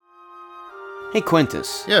Hey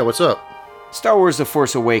Quintus. Yeah, what's up? Star Wars The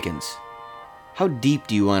Force Awakens. How deep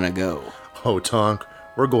do you want to go? Oh, Tonk,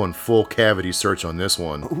 we're going full cavity search on this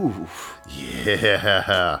one. Ooh.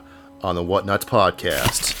 Yeah, on the What Nuts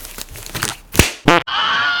podcast.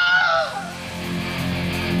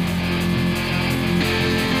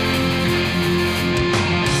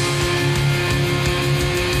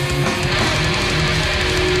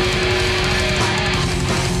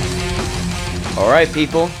 Alright,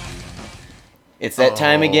 people. It's that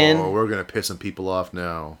time again. Oh, we're going to piss some people off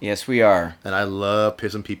now. Yes, we are. And I love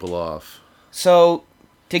pissing people off. So,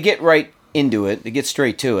 to get right into it, to get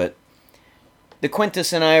straight to it, the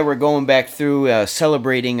Quintus and I were going back through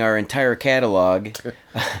celebrating our entire catalog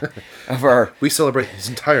of our... We celebrate his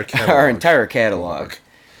entire catalog. Our entire catalog.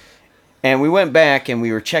 And we went back and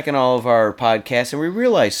we were checking all of our podcasts and we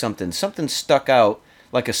realized something. Something stuck out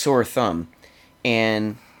like a sore thumb.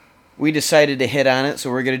 And we decided to hit on it, so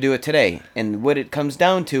we're going to do it today. And what it comes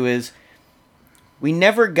down to is we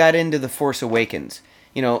never got into The Force Awakens.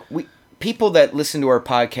 You know, people that listen to our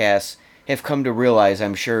podcasts have come to realize,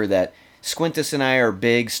 I'm sure, that Squintus and I are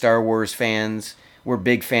big Star Wars fans. We're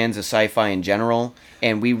big fans of sci-fi in general.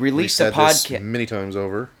 And we released a podcast many times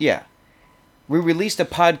over. Yeah. We released a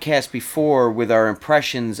podcast before with our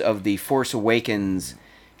impressions of the Force Awakens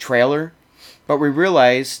trailer, but we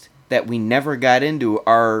realized that we never got into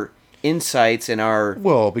our insights and our...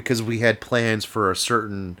 Well, because we had plans for a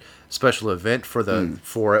certain special event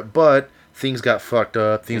for it, but things got fucked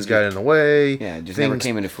up, things got in the way. Yeah, it just never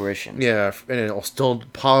came into fruition. Yeah, and it'll still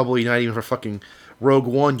probably not even for fucking Rogue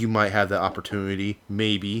One you might have that opportunity,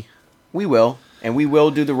 maybe. We will, and we will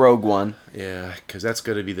do the Rogue One. Yeah, because that's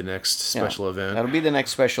going to be the next special event. That'll be the next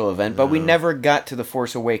special event, but we never got to The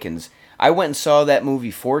Force Awakens. I went and saw that movie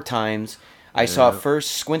 4 times. I saw it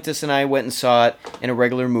first. Squintus and I went and saw it in a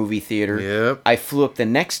regular movie theater. Yep. I flew up the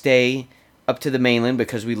next day up to the mainland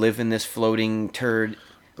because we live in this floating turd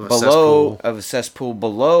of a cesspool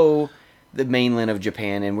below the mainland of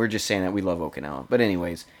Japan, and we're just saying that we love Okinawa. But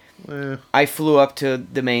anyways, I flew up to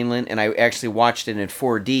the mainland, and I actually watched it in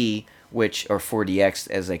 4D, or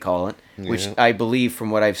 4DX as they call it, which I believe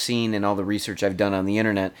from what I've seen and all the research I've done on the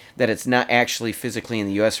internet, that it's not actually physically in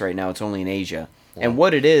the U.S. right now, it's only in Asia. Well, and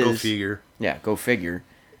what it is... Go figure. Yeah, go figure.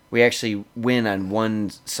 We actually win on one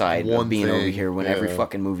side of being over here when every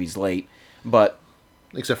fucking movie's late. But...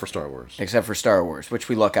 Except for Star Wars. Except for Star Wars, which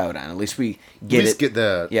we luck out on. At least we get it. At least get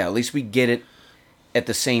that. Yeah, at least we get it at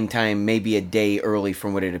the same time, maybe a day early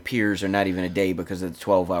from what it appears, or not even a day because of the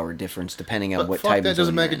 12-hour difference, depending on what time that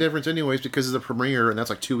doesn't make a difference anyways because of the premiere, and that's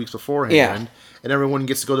like 2 weeks beforehand. Yeah. And everyone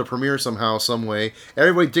gets to go to the premiere somehow, some way.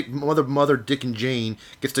 Everybody, Mother, Dick, and Jane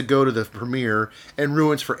gets to go to the premiere and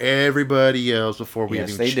ruins for everybody else before we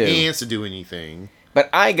have a chance to do anything. But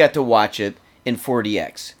I got to watch it in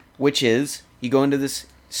 4DX, which is, you go into this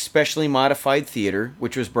specially modified theater,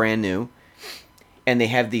 which was brand new, and they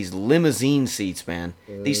have these limousine seats, man.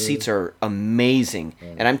 These seats are amazing.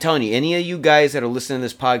 And I'm telling you, any of you guys that are listening to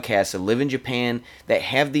this podcast that live in Japan, that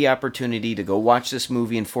have the opportunity to go watch this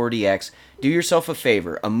movie in 4DX, do yourself a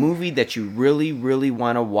favor. A movie that you really, really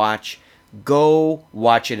want to watch, go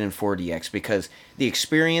watch it in 4DX because the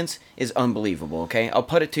experience is unbelievable, okay? I'll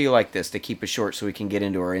put it to you like this to keep it short so we can get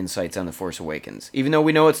into our insights on The Force Awakens. Even though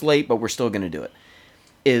we know it's late, but we're still going to do it.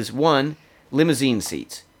 Is one, limousine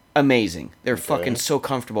seats. Amazing. They're fucking so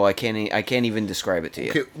comfortable. I can't even describe it to you.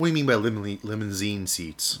 Okay, what do you mean by limousine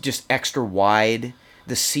seats? Just extra wide.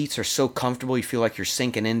 The seats are so comfortable. You feel like you're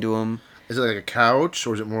sinking into them. Is it like a couch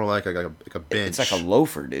or is it more like a bench? It's like a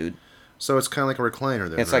loafer, dude. So it's kind of like a recliner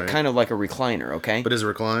then. It's like kind of like a recliner, okay? But is it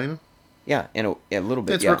recline? Yeah, in a little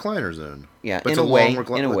bit. It's recliners then. Yeah, but in a way.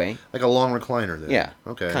 Like a long recliner then. Yeah.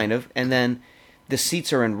 Okay. Kind of, and then. The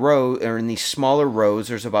seats are in these smaller rows.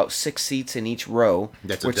 There's about 6 seats in each row.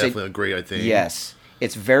 That's definitely a great, I think. Yes.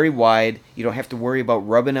 It's very wide. You don't have to worry about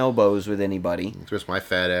rubbing elbows with anybody. Just my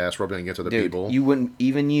fat ass rubbing against other people. You would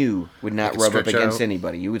not rub up against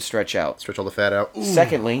anybody. You would stretch out. Stretch all the fat out. Ooh.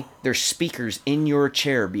 Secondly, there's speakers in your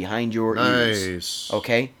chair behind your ears. Nice.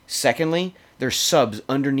 Okay? Secondly, there's subs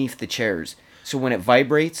underneath the chairs. So when it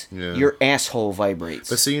vibrates, your asshole vibrates.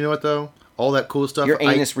 But see, you know what, though? All that cool stuff. Your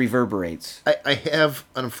anus reverberates.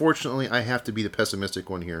 Unfortunately, I have to be the pessimistic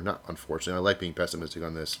one here. Not unfortunately, I like being pessimistic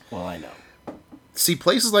on this. Well, I know. See,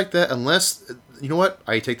 places like that, unless, you know what?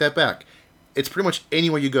 I take that back. It's pretty much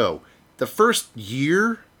anywhere you go. The first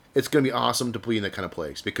year, it's going to be awesome to be in that kind of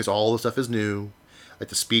place because all the stuff is new. Like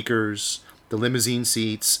the speakers, the limousine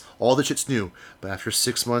seats, all the shit's new. But after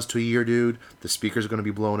 6 months to a year, dude, the speakers are going to be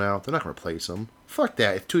blown out. They're not going to replace them. Fuck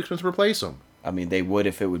that. It's too expensive to replace them. I mean, they would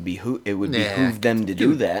if it would behoove them to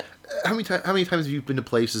do that. How many times have you been to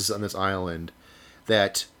places on this island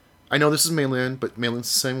that I know this is mainland, but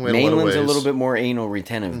mainland's the same way. Mainland's a a little bit more anal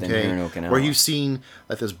retentive than here in Okinawa. Where you've seen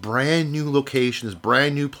like this brand new location, this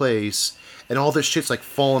brand new place, and all this shit's like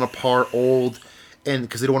falling apart, old, and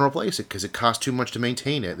because they don't want to replace it because it costs too much to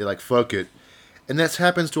maintain it. They're like, fuck it. And that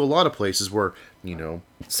happens to a lot of places where,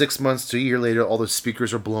 6 months to a year later, all the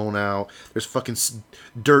speakers are blown out. There's fucking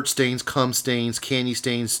dirt stains, cum stains, candy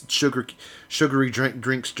stains, sugary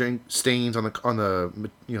drink stains on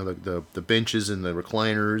the benches and the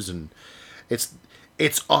recliners, and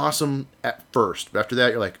it's awesome at first. But after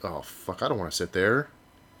that, you're like, oh fuck, I don't want to sit there.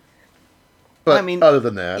 But other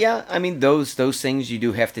than that, yeah, those things you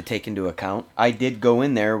do have to take into account. I did go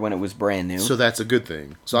in there when it was brand new, so that's a good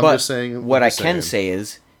thing. So I'm just saying. What I can say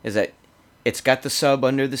is that it's got the sub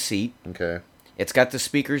under the seat. Okay. It's got the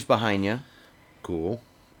speakers behind you. Cool.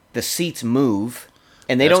 The seats move,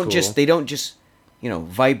 and they don't just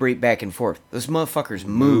vibrate back and forth. Those motherfuckers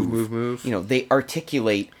move. They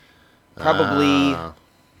articulate probably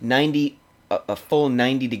a full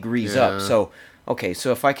 90 degrees up. So. Okay,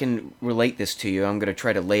 so if I can relate this to you, I'm going to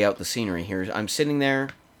try to lay out the scenery here. I'm sitting there.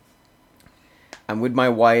 I'm with my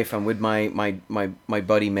wife. I'm with my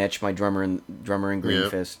buddy Mitch, my drummer in Green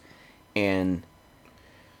Fist, and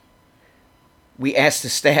we ask the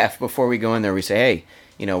staff before we go in there. We say, hey,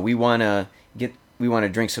 we want to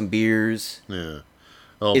drink some beers. Yeah.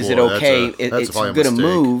 Oh, is it okay? It's going to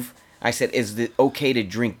move. I said, is it okay to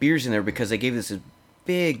drink beers in there because they gave us this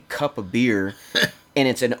big cup of beer. And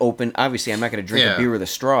it's an open... Obviously, I'm not going to drink a beer with a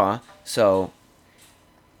straw, so...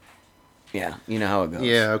 Yeah, you know how it goes.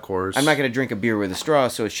 Yeah, of course. I'm not going to drink a beer with a straw,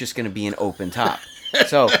 so it's just going to be an open top.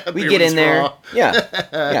 So, we get in there...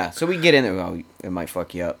 Yeah, so we get in there... Oh, it might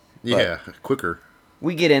fuck you up. Yeah, quicker.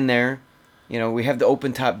 We get in there, we have the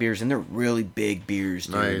open top beers, and they're really big beers,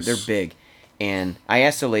 dude. Nice. They're big. And I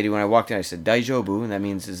asked the lady when I walked in, I said, Daijobu, and that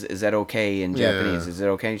means, is that okay in Japanese? Is it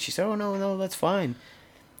okay? And she said, oh, no, that's fine.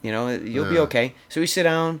 You'll be okay. So we sit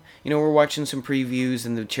down, we're watching some previews,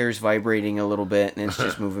 and the chair's vibrating a little bit, and it's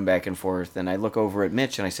just moving back and forth. And I look over at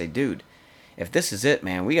Mitch, and I say, dude, if this is it,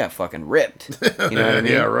 man, we got fucking ripped. You know what I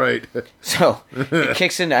mean? Yeah, right. So it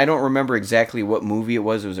kicks in. I don't remember exactly what movie it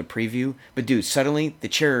was. It was a preview. But, dude, suddenly the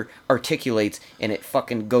chair articulates, and it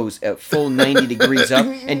fucking goes at full 90 degrees up.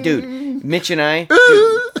 And, dude, Mitch and I,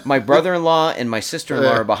 my brother-in-law and my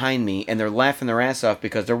sister-in-law are behind me, and they're laughing their ass off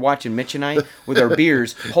because they're watching Mitch and I with our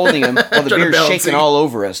beers, holding them while the beer's shaking all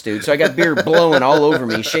over us, dude. So I got beer blowing all over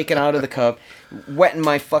me, shaking out of the cup, wetting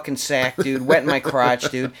my fucking sack, dude, wetting my crotch,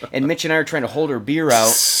 dude. And Mitch and I are trying to hold our beer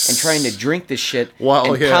out and trying to drink this shit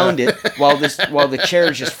pound it while the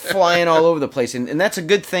chair is just flying all over the place. And that's a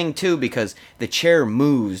good thing, too, because the chair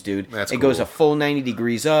moves, dude. That's it goes a full 90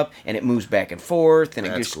 degrees up, and it moves back and forth, and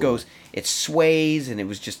it just goes... It sways, and it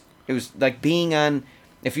was like being on,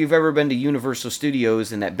 if you've ever been to Universal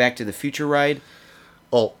Studios and that Back to the Future ride.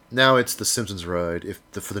 Oh, now it's the Simpsons ride,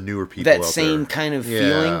 for the newer people out there. That same kind of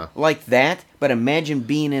feeling, like that, but imagine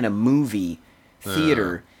being in a movie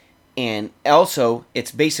theater, and also,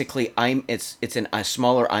 it's basically, it's a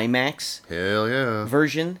smaller IMAX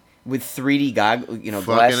version. With 3D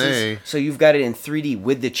glasses, so you've got it in 3D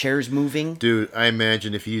with the chairs moving. Dude, I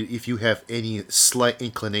imagine if you have any slight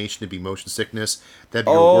inclination to be motion sickness, that'd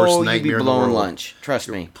be your worst nightmare you'd be in the blowing world. Lunch. Trust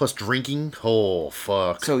me. Plus drinking, oh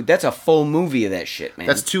fuck. So that's a full movie of that shit, man.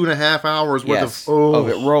 That's 2.5 hours worth of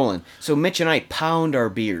it rolling. So Mitch and I pound our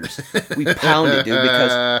beers. We pound it, dude,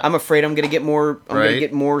 because I'm afraid I'm gonna get more. Gonna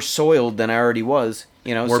get more soiled than I already was.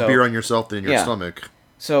 More beer on yourself than in your stomach.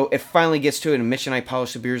 So it finally gets to it, and Mitch and I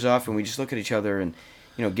polish the beers off, and we just look at each other and,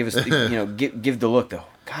 give us, give the look, though.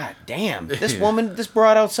 God damn, this woman, this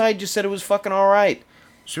broad outside just said it was fucking all right.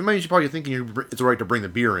 So you're probably thinking it's all right to bring the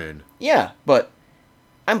beer in. Yeah, but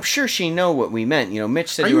I'm sure she know what we meant. Mitch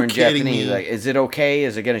said to her in Japanese, like, is it okay?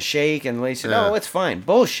 Is it going to shake? And the lady said, no, it's fine.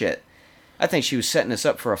 Bullshit. I think she was setting us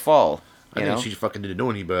up for a fall. I think she fucking didn't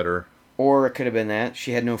know any better. Or it could have been that.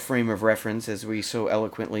 She had no frame of reference, as we so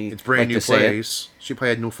eloquently It's brand new place. She probably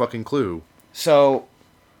had no fucking clue. So,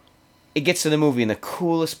 it gets to the movie, and the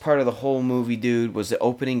coolest part of the whole movie, dude, was the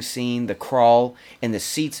opening scene, the crawl, and the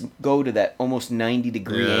seats go to that almost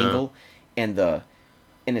 90-degree angle,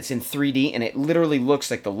 and it's in 3D, and it literally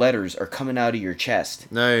looks like the letters are coming out of your chest.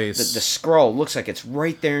 Nice. The scroll looks like it's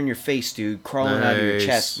right there in your face, dude, crawling out of your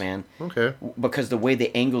chest, man. Okay. Because the way they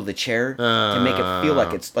angle the chair to make it feel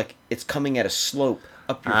like it's coming at a slope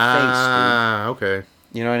up your face, dude. Okay.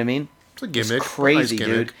 You know what I mean? It's a gimmick. It's crazy, nice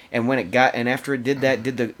dude. And when after it did that,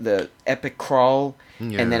 did the epic crawl,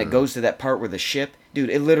 and then it goes to that part where the ship,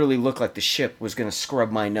 dude, it literally looked like the ship was gonna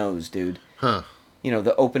scrub my nose, dude. Huh. You know,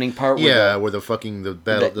 the opening part. Where where the fucking the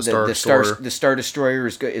battle, the Star Destroyer. The Star Destroyer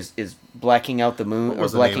is blacking out the moon or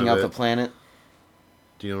blacking out the planet.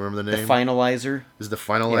 Do you remember the name? The Finalizer. Is the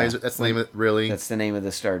Finalizer? Yeah. That's the name of it. Really? That's the name of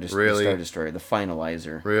the Star Destroyer. Really? The Star Destroyer. The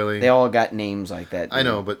Finalizer. Really? They all got names like that. Dude. I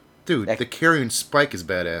know, but dude, the Carrion Spike is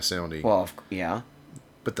badass sounding. Well, yeah.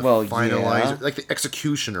 But the Finalizer, like the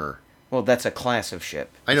Executioner. Well, that's a class of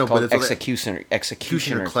ship. I know, but it's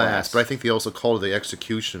Executioner class. But I think they also called it the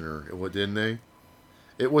Executioner. What didn't they?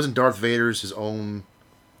 It wasn't Darth Vader's his own.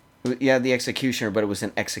 Yeah, the Executioner, but it was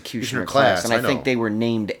an Executioner class, and I think they were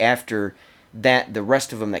named after that. The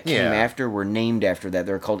rest of them that came after were named after that.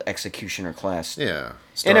 They're called Executioner class. Yeah.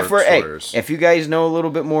 And if you guys know a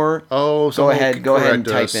little bit more, go ahead and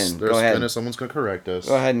type in. Go ahead. Someone's going to correct us.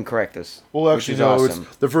 Go ahead and correct us. Well, actually, no, awesome.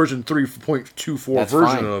 It's the version 3.24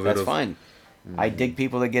 version of it. That's fine. I dig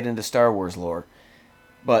people that get into Star Wars lore.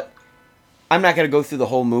 But I'm not going to go through the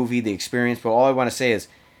whole movie, the experience, but all I want to say is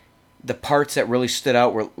the parts that really stood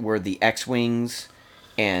out were the X-Wings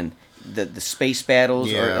and the space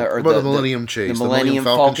battles or the Millennium Chase. The Millennium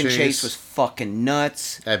Falcon chase was fucking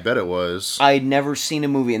nuts. I bet it was. I'd never seen a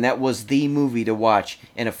movie, and that was the movie to watch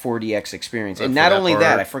in a 4DX experience. And not only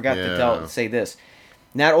that, I forgot to say this.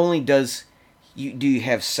 Not only do you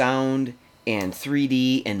have sound and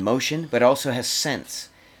 3D and motion, but it also has sense.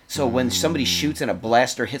 So when somebody shoots and a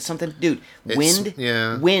blaster hits something, dude,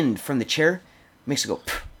 wind from the chair makes it go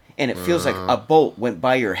pff, and it feels like a bolt went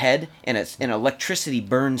by your head, and it's an electricity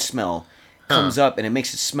burn smell comes up, and it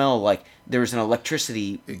makes it smell like there's an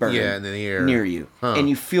electricity burn in the air near you, and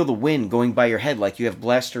you feel the wind going by your head like you have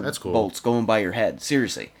blaster bolts going by your head.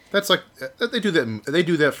 Seriously. That's like they do that. They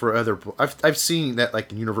do that for other. I've seen that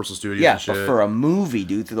like in Universal Studios. Yeah, and shit. But for a movie,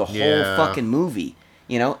 dude, through the whole fucking movie,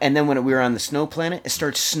 you know. And then when we were on the snow planet, it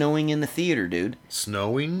starts snowing in the theater, dude.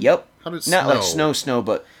 Snowing? Yep. How did it Not snow? like snow,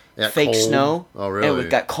 but fake cold? snow. Oh, really? And it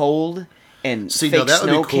got cold. And See, fake that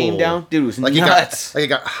snow would be cool. came down, dude. It was like nuts. It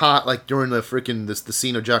got hot, like during the freaking the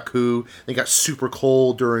scene of Jakku. It got super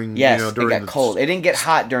cold during. Yes, it got cold. It didn't get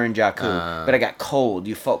hot during Jakku, but it got cold.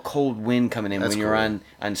 You felt cold wind coming in when you were on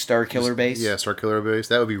Star Killer Base. Yeah, Star Killer Base.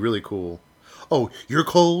 That would be really cool. Oh, you're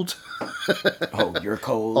cold. Oh, you're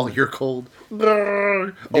cold. Oh, you're cold. Dude,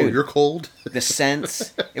 oh, you're cold. The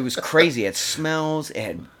scents. It was crazy. It had smells.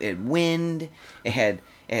 It had wind. It had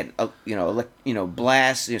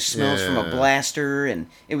blast, smells from a blaster, and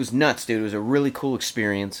it was nuts, dude. It was a really cool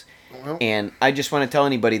experience. Well, and I just want to tell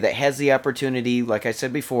anybody that has the opportunity, like I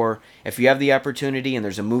said before, if you have the opportunity and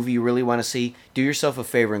there's a movie you really want to see, do yourself a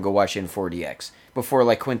favor and go watch it in 4DX. Before,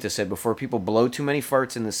 like Quinta said, before people blow too many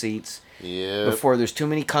farts in the seats, before there's too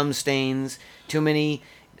many cum stains, too many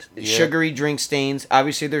sugary drink stains.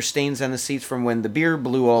 Obviously, there's stains on the seats from when the beer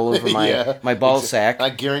blew all over my ball sack.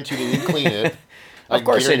 I guarantee they didn't clean it. Of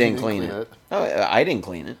course they didn't clean it. Oh, I didn't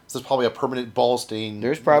clean it. This is probably a permanent ball stain.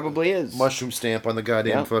 There's probably is. Mushroom stamp on the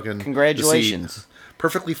goddamn fucking... Congratulations.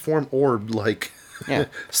 Perfectly formed orb-like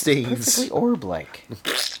stains. Perfectly orb-like.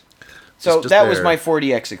 So that was my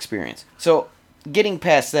 4DX experience. So getting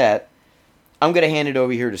past that, I'm going to hand it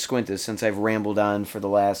over here to Squintus since I've rambled on for the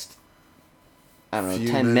last,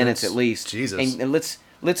 10 minutes at least. Jesus. And let's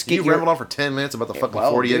get you rambled on for 10 minutes about the fucking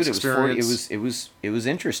 4DX experience. It was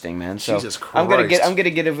interesting, man. So Jesus Christ. I'm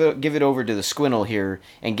gonna give it over to the Squinnle here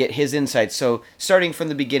and get his insights. So starting from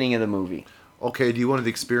the beginning of the movie. Okay, do you want the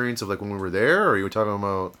experience of like when we were there, or are you talking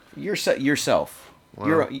about yourself? Wow.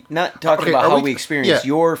 You're not talking about how we experienced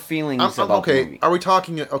your feelings about the movie. Are we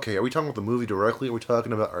talking about the movie directly? Or are we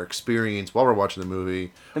talking about our experience while we're watching the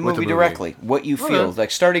movie? The movie directly. What you feel,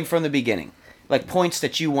 like starting from the beginning, like points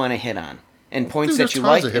that you want to hit on. And points that you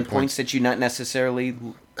like, and points that you not necessarily,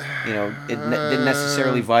 it didn't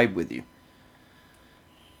necessarily vibe with you.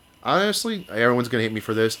 Honestly, everyone's going to hate me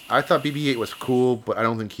for this. I thought BB-8 was cool, but I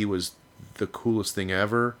don't think he was the coolest thing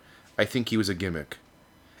ever. I think he was a gimmick.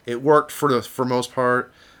 It worked for most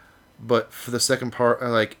part, but for the second part,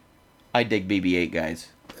 I dig BB-8, guys.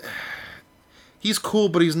 He's cool,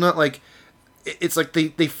 but he's not like... It's like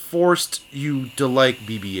they forced you to like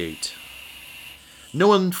BB-8. No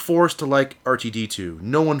one forced to like R2-D2.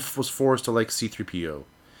 No one was forced to like C-3PO.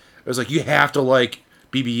 It was like, you have to like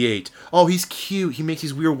BB-8. Oh, he's cute. He makes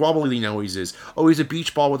these weird wobbly noises. Oh, he's a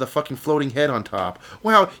beach ball with a fucking floating head on top.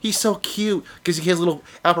 Wow, he's so cute. Because he has little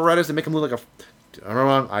apparatus that make him look like a... I don't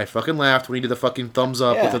know, I fucking laughed when he did the fucking thumbs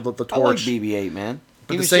up with the torch. I like BB-8, man.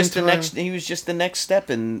 But he was just the next step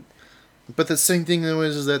in... But the same thing though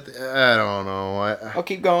is that... I don't know. I'll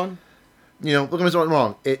keep going. Look at me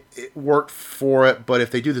wrong. It worked for it, but if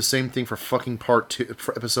they do the same thing for fucking part 2,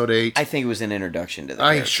 for episode 8... I think it was an introduction to that.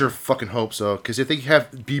 I sure fucking hope so, because if they have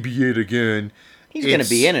BB-8 again, He's going to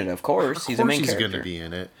be in it, of course. He's a main character. He's going to be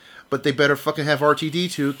in it. But they better fucking have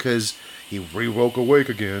RTD2 because he re-woke awake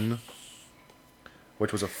again.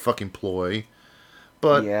 Which was a fucking ploy.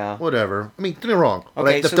 But, whatever. I mean, don't get me wrong.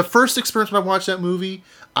 Okay, the first experience when I watched that movie,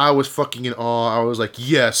 I was fucking in awe. I was like,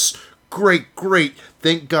 yes, great.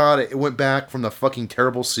 Thank God it went back from the fucking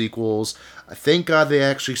terrible sequels. Thank God they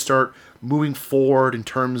actually start moving forward in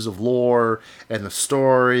terms of lore and the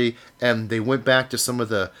story. And they went back to some of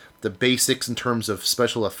the basics in terms of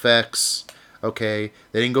special effects. Okay,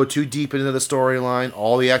 they didn't go too deep into the storyline.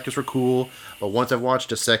 All the actors were cool. But once I've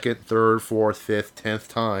watched a second, third, fourth, fifth, 10th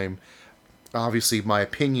time, obviously my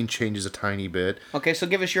opinion changes a tiny bit. Okay, so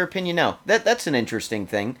give us your opinion now. That's an interesting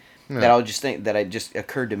thing that I just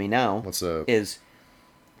occurred to me now. What's up? Is,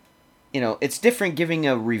 it's different giving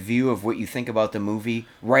a review of what you think about the movie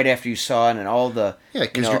right after you saw it and all the... Yeah,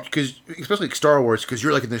 because especially like Star Wars, because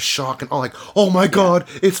you're like in this shock and all like, oh my God,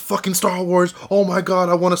 it's fucking Star Wars. Oh my God,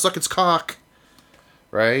 I want to suck its cock.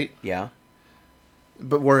 Right? Yeah.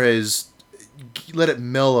 But whereas, let it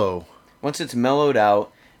mellow. Once it's mellowed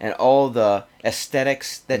out, and all the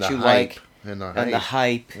aesthetics that you like, and the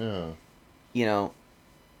hype, and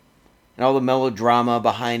all the melodrama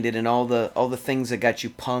behind it, and all the things that got you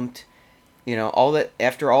pumped, all that,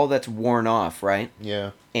 after all that's worn off, right?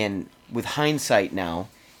 Yeah. And with hindsight now,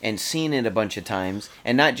 and seeing it a bunch of times,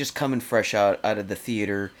 and not just coming fresh out of the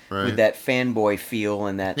theater with that fanboy feel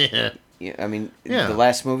and that... Yeah. I mean, the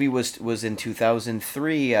last movie was in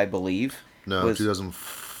 2003, I believe. No,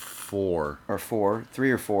 2004. Or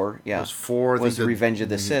 3 or 4, yeah. It was 4. Was Revenge of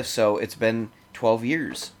the Sith, so it's been 12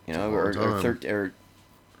 years, or 13,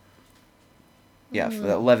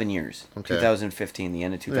 for 11 years. Okay. 2015, the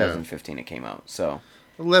end of 2015 it came out, so.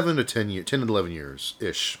 10 to 11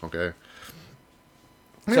 years-ish, okay?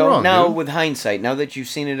 So now, with hindsight, now that you've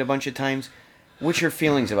seen it a bunch of times, what's your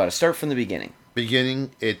feelings about it? Start from the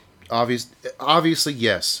beginning. Obviously,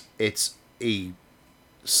 yes, it's a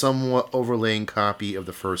somewhat overlaying copy of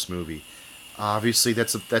the first movie. Obviously,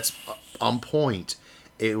 that's on point.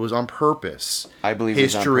 It was on purpose. I believe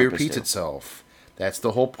history repeats itself. That's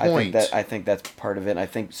the whole point. I think that's part of it. I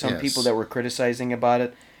think some people that were criticizing about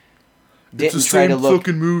it didn't it's the try same to look.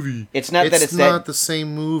 Fucking movie. It's not that it's not the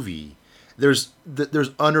same movie. There's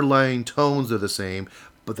underlying tones that are the same.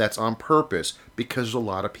 But that's on purpose because there's a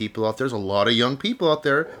lot of people out there. There's a lot of young people out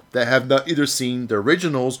there that have not either seen the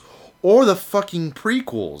originals or the fucking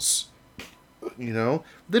prequels. They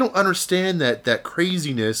don't understand that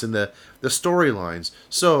craziness and the storylines.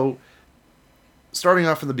 So, starting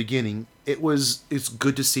off from the beginning, it's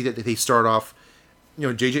good to see that they start off.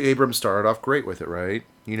 J.J. Abrams started off great with it, right?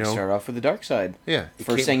 Start off with the dark side. Yeah.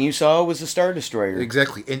 First thing you saw was the Star Destroyer.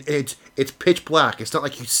 Exactly, and it's pitch black. It's not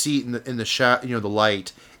like you see it in the the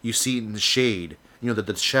light. You see it in the shade.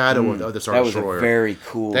 The shadow of the Star Destroyer. That was a very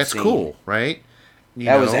cool. That's scene. Cool, right?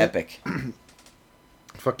 That was epic.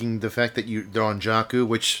 Fucking the fact that they're on Jakku,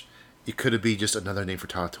 which it could have been just another name for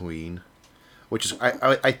Tatooine, which is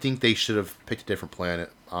I think they should have picked a different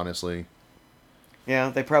planet. Honestly. Yeah,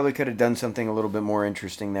 they probably could have done something a little bit more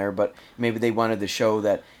interesting there, but maybe they wanted to show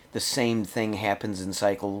that the same thing happens in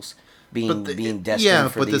cycles, being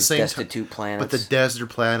destined for these destitute planets. But the desert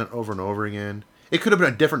planet over and over again. It could have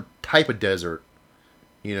been a different type of desert.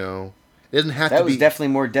 It doesn't have to be... That was definitely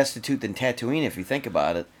more destitute than Tatooine, if you think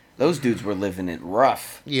about it. Those dudes were living it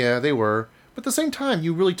rough. Yeah, they were. But at the same time,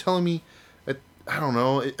 you really telling me... I don't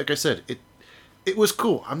know. Like I said, it was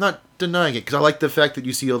cool. I'm not denying it, because I like the fact that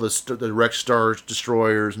you see all the wrecked Star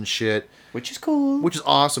Destroyers and shit. Which is cool. Which is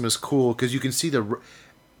awesome. It's cool, because you can see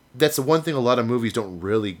that's the one thing a lot of movies don't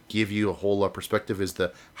really give you a whole lot of perspective is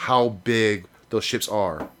how big those ships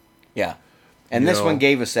are. Yeah. And this one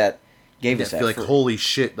gave us that. I feel like, holy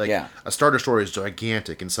shit, a Star Destroyer is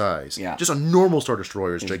gigantic in size. Yeah. Just a normal Star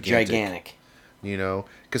Destroyer is gigantic. Gigantic.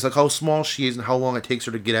 Because how small she is and how long it takes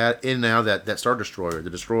her to get in and out of that Star Destroyer, the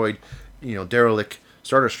destroyed, derelict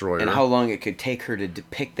Star Destroyer. And how long it could take her to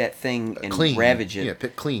pick that thing and ravage it. Yeah,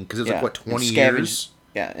 pick clean, because it's 20 years?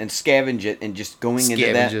 Yeah, and scavenge it and just going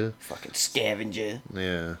into that. Fucking scavenger.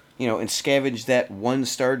 Yeah. And scavenge that one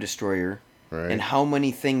Star Destroyer. Right. And how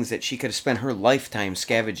many things that she could have spent her lifetime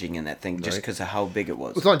scavenging in that thing just because of how big it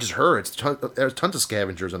was. It's not just her. There's tons of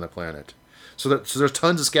scavengers on the planet. So there's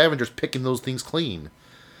tons of scavengers picking those things clean.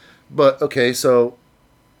 But, okay, so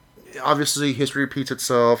obviously history repeats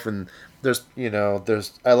itself, and there's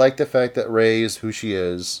I like the fact that Rey is who she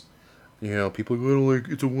is. People go, I don't like,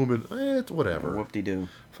 it's a woman. It's whatever. Whoop-de-doo.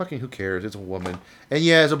 Fucking who cares? It's a woman. And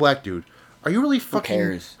yeah, it's a black dude. Are you really fucking... Who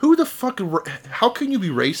cares? Who the fuck... How can you be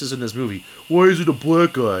racist in this movie? Why is it a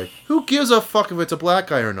black guy? Who gives a fuck if it's a black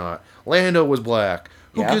guy or not? Lando was black.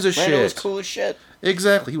 Who gives a Lando was shit? cool as shit.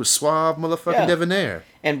 Exactly. He was suave motherfucking debonair.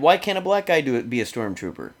 And why can't a black guy be a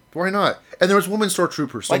stormtrooper? Why not? And there was women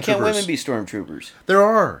stormtroopers. Why can't women be stormtroopers? There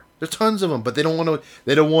are. There's tons of them, but they don't want to.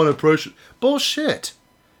 They don't want to push. Bullshit.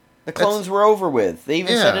 The clones were over with. They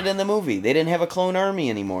even said it in the movie. They didn't have a clone army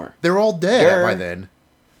anymore. They're all dead by then.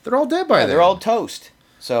 They're all dead by then. They're all toast.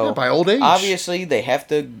 So by old age. Obviously, they have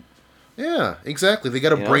to. Yeah, exactly. They got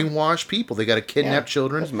to brainwash people. They got to kidnap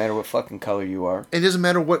children. It doesn't matter what fucking color you are. It doesn't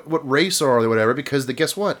matter what race or whatever, because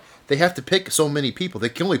guess what? They have to pick so many people. They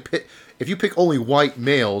can only pick. If you pick only white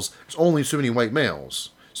males, there's only so many white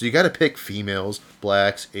males. So you got to pick females,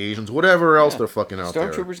 blacks, Asians, whatever else they're fucking out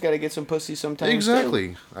there. Stormtroopers got to get some pussy sometimes. Exactly.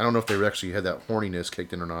 Too. I don't know if they actually had that horniness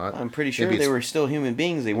kicked in or not. I'm pretty sure they were still human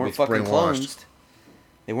beings. They weren't fucking clones.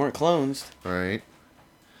 They weren't clones. All right.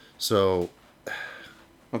 So.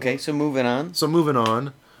 Okay, so moving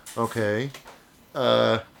on. Okay.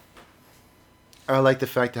 I like the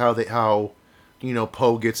fact how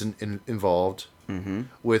Poe gets involved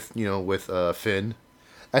with Finn.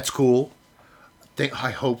 That's cool.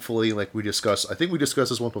 Hopefully, like we discussed, I think we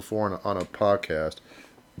discussed this one before on a podcast.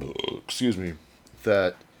 Excuse me.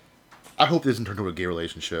 That I hope this doesn't turn into a gay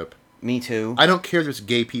relationship. Me too. I don't care if there's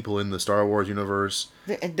gay people in the Star Wars universe.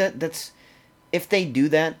 That's if they do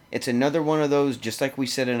that, it's another one of those. Just like we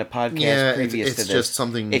said in a podcast previous to this. It's just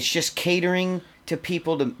something. It's just catering to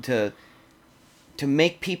people to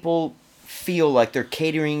make people feel like they're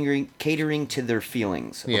catering to their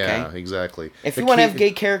feelings. Okay? Yeah, exactly. If you want to have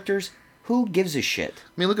gay characters, who gives a shit?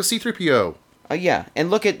 I mean, look at C-3PO. Yeah, and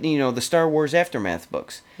look at the Star Wars Aftermath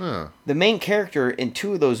books. Huh. The main character in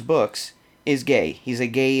 2 of those books is gay. He's a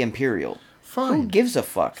gay Imperial. Fine. Who gives a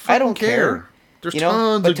fuck? I don't care. There's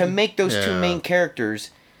tons but to make those 2 main characters,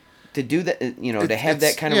 to do that, to have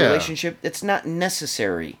that kind of relationship, it's not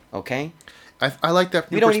necessary. Okay. I like that.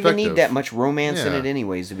 We don't even need that much romance in it,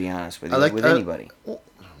 anyways. To be honest with you, with anybody.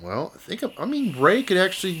 Well, Rey could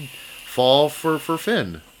actually fall for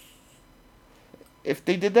Finn. If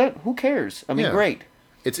they did that, who cares? Great.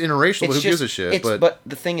 It's interracial, but who gives a shit? But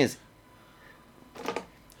the thing is,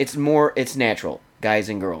 it's natural. Guys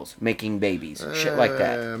and girls making babies, shit like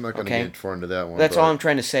that. I'm not going to get far into that one. That's all I'm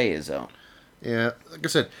trying to say is, though. Yeah, like I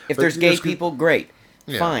said. If there's gay people, great.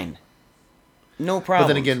 Yeah. Fine. No problem.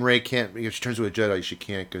 But then again, Rey can't. If she turns into a Jedi, she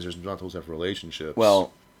can't because there's not supposed to have relationships.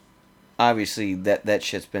 Well, obviously that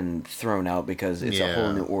shit's been thrown out because it's a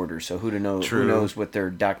whole new order. So who knows what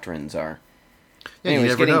their doctrines are? Yeah,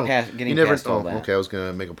 anyways, you never getting past all that. Okay, I was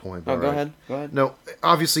gonna make a point. Go ahead. No,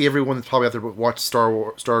 obviously everyone that's probably out there watched Star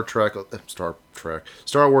Wars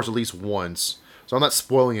at least once. So I'm not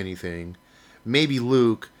spoiling anything. Maybe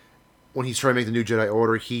Luke, when he's trying to make the new Jedi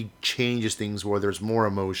Order, he changes things where there's more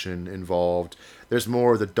emotion involved. There's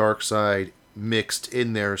more of the dark side mixed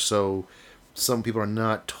in there, so some people are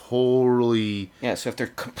not totally... Yeah, so if they're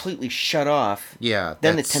completely shut off,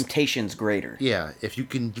 then the temptation's greater. Yeah, if you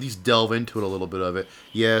can at least delve into it a little bit of it.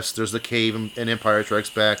 Yes, there's the cave in Empire Strikes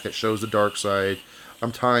Back that shows the dark side.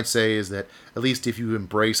 I'm trying to say is that at least if you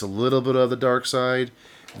embrace a little bit of the dark side,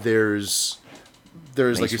 there's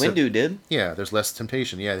like you said, Windu did. Yeah, there's less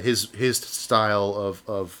temptation. Yeah, his style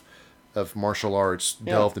of martial arts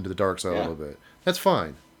delved into the dark side a little bit. That's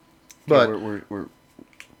fine. But we're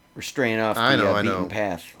straying off the beaten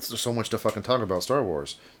path. There's so much to fucking talk about Star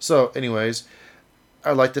Wars. So, anyways,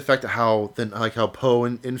 I like the fact that how Poe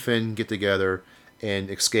and Finn get together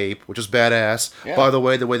and escape, which is badass. Yeah. By the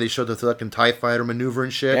way they showed the fucking TIE fighter maneuver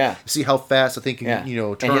and shit. Yeah. You see how fast the thing can, turn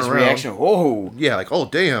around. And his reaction, whoa. Yeah, like, oh,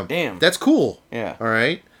 damn. That's cool. Yeah. All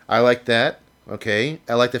right. I like that. Okay.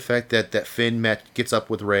 I like the fact that Finn gets up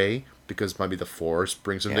with Rey because maybe the Force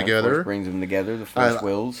brings them together. The Force brings them together. The Force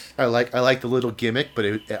wills. I like the little gimmick, but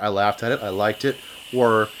I laughed at it. I liked it.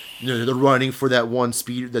 Or they're running for that one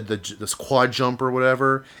speed, this quad jump or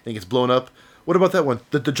whatever, and it gets blown up. What about that one?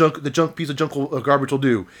 The junk piece of garbage will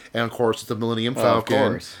do. And of course, it's the Millennium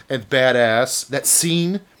Falcon. And badass. That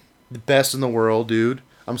scene, the best in the world, dude.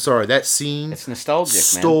 I'm sorry, that scene. It's nostalgic,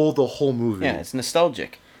 stole the whole movie. Yeah, it's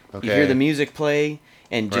nostalgic. Okay. You hear the music play,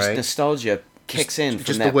 and just nostalgia kicks in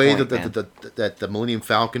from that point, that the Millennium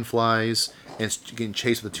Falcon flies and it's getting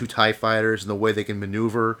chased with the 2 TIE fighters and the way they can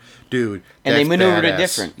maneuver, dude. And they maneuvered badass. It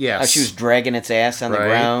different. Yes. How she was dragging its ass on the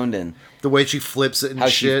ground and the way she flips it and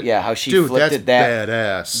shit. How she dude, flipped it. That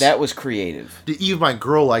badass. That was creative. Even my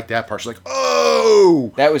girl liked that part. She's like,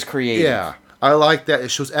 oh, that was creative. Yeah. I like that.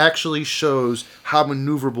 It actually shows how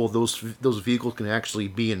maneuverable those vehicles can actually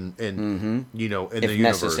be in the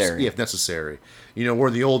universe. Necessary. Yeah, if necessary. Where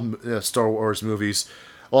in the old Star Wars movies,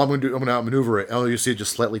 I'm gonna outmaneuver it. Oh, you see it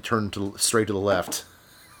just slightly turn straight to the left.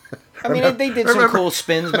 I mean, they did some cool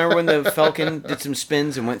spins. Remember when the Falcon did some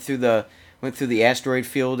spins and went through the asteroid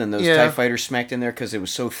field and those TIE fighters smacked in there because it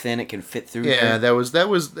was so thin it can fit through. Yeah, that was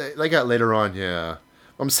they got later on. Yeah,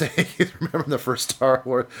 I'm saying, remember the first Star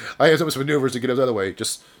Wars? I had some maneuvers to get us out of the way.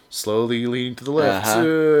 Just slowly leaning to the left.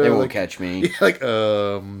 They won't catch me. Yeah, like,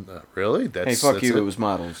 really? Hey, fuck you. It was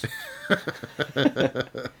models.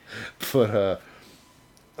 But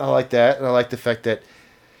I like that, and I like the fact that,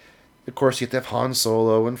 of course, you have to have Han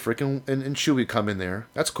Solo and freaking and Chewie come in there.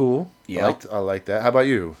 That's cool. Yeah, I like that. How about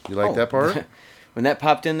you? You like that part? When that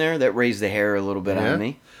popped in there, that raised the hair a little bit on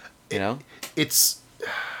me. You know, it's.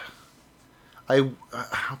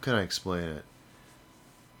 How can I explain it?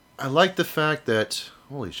 I like the fact that,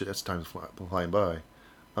 holy shit, that's time flying by.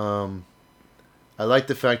 I like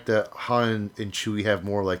the fact that Han and Chewie have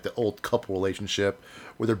more like the old couple relationship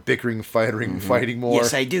where they're bickering, fighting more.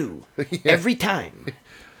 Yes, I do. Every time.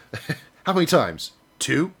 How many times?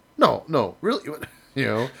 2? No, really? You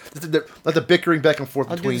know, like the bickering back and forth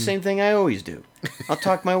I'll between. do the same thing I always do. I'll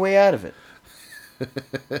talk my way out of it.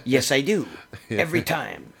 Yes, I do. Every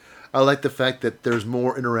time. I like the fact that there's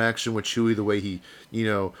more interaction with Chewie, the way he,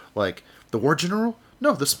 like the war general?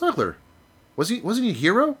 No, the smuggler. Wasn't he a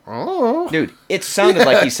hero? Oh, dude, it sounded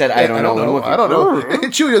like he said, "I don't know." I don't know.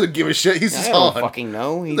 Chewie doesn't give a shit. He's just Han. I don't fucking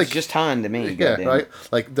know. He's just Han to me. Yeah, right.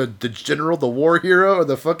 Like the general, the war hero, or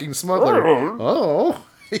the fucking smuggler. Oh,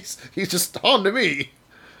 he's just Han to me.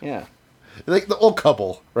 Yeah, like the old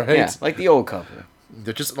couple, right? Yeah, like the old couple.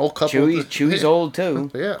 They're just an old couple. Chewie's old too.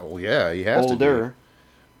 Yeah, well, yeah, he has older. To be.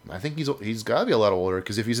 I think he's got to be a lot older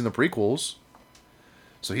because if he's in the prequels,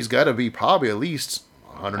 so he's got to be probably at least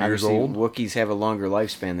 100 years old. Wookiees have a longer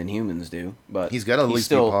lifespan than humans do, but he's got to at least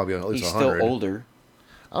be probably at least 100. He's still older.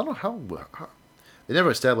 I don't know how they never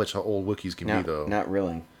established how old Wookiees can be, though. Not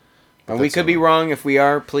really. And we could be wrong. If we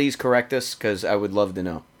are, please correct us, because I would love to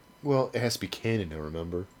know. Well, it has to be canon now,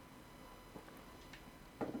 remember?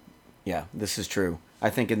 Yeah, this is true. I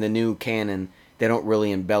think in the new canon, they don't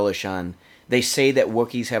really embellish on. They say that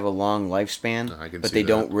Wookiees have a long lifespan, but they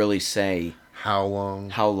don't really say how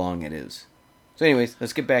long it is. So, anyways,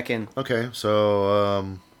 let's get back in. Okay,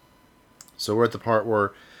 so we're at the part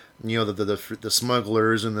where, the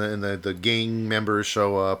smugglers and the gang members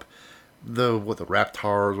show up. The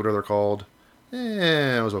Raptors, whatever they're called.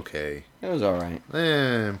 It was okay. It was all right.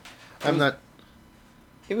 It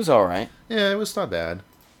was all right. Yeah, it was not bad.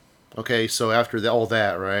 Okay, so after all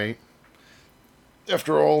that, right?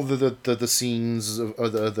 After all the scenes of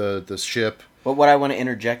the ship. But what I want to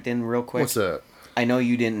interject in real quick. What's that? I know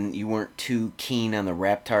you weren't too keen on the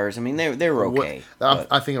Raptors. I mean, they were okay.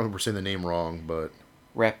 I think we're saying the name wrong, but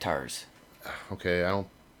Raptors. Okay, I'm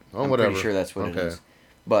whatever. Pretty sure that's what it is.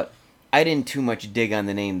 But I didn't too much dig on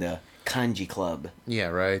the name, the Kanji Club. Yeah,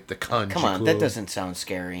 right. The Kanji Club. Come on, that doesn't sound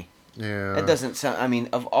scary. Yeah. That doesn't sound. I mean,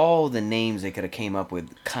 of all the names they could have came up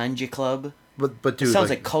with, Kanji Club. But dude, it sounds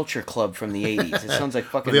like Culture Club from the 80s. It sounds like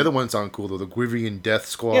fucking. But the other one sounded cool though. The Gwiverian Death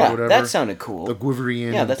Squad, or whatever. That sounded cool. The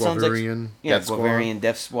Gwiverian. Yeah, that sounds like. Death Gwiverian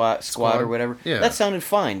Death Squad or whatever. Yeah. That sounded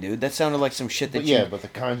fine, dude. That sounded like some shit that but yeah, but the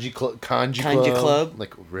Kanji Club.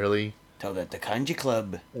 Like really? Tell that the Kanji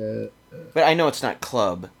Club. But I know it's not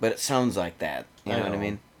club, but it sounds like that. You know what I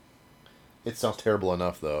mean? It sounds terrible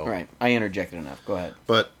enough though. Right. I interjected enough. Go ahead.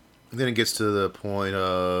 But then it gets to the point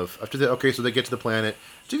of after that. Okay, so they get to the planet.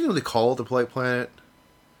 Do you know what they call it? The planet.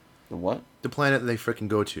 The what? The planet they freaking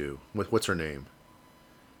go to. With what's her name?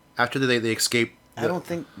 After they escape. I don't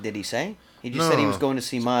think. Did he say? He just said he was going to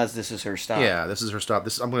see Maz. This is her stop. Yeah, this is her stop.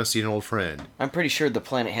 I'm going to see an old friend. I'm pretty sure the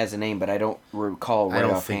planet has a name, but I don't recall right offhand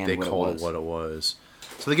what it was. I don't think they called it what it was.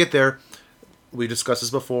 So they get there. We discussed this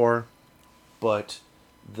before, but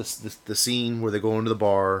the scene where they go into the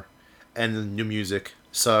bar and the new music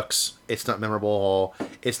sucks. It's not memorable at all.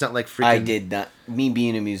 It's not like freaking. I did not. Me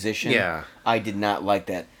being a musician. Yeah. I did not like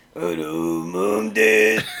that. Mom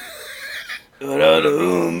did.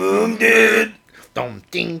 Mom did. Dum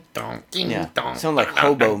ding dum ding dum. Sound like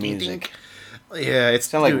hobo music. Yeah, it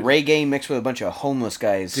sound like reggae mixed with a bunch of homeless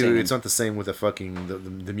guys. Dude, singing. It's not the same with the fucking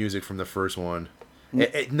the music from the first one.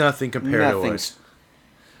 Nothing compared to it.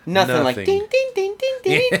 Nothing like ding ding ding ding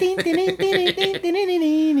ding ding ding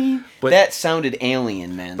ding ding. That sounded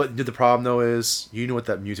alien, man. But the problem though is, you know what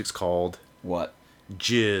that music's called? What?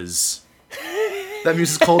 Jizz. That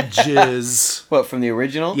music's called jizz. What, from the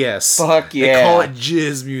original? Yes. Fuck yeah. They call it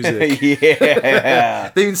jizz music.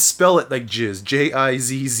 Yeah. They even spell it like jizz.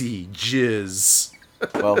 J-I-Z-Z. Jizz.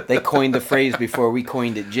 Well, they coined the phrase before we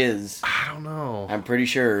coined it jizz. I don't know. I'm pretty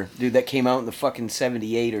sure. Dude, that came out in the fucking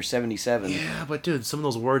 78 or 77. Yeah, but dude, some of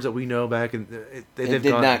those words that we know back in... It did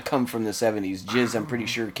not come from the 70s. Jizz, I'm pretty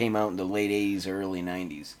sure, came out in the late 80s or early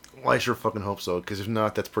 90s. Well, I sure fucking hope so, because if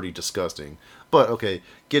not, that's pretty disgusting. But, okay,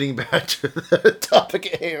 getting back to the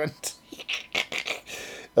topic at hand.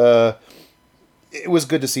 It was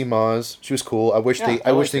good to see Maz. She was cool. I wish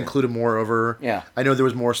they included more of her. Yeah. I know there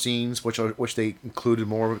was more scenes, which I wish they included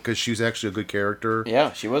more, because she was actually a good character.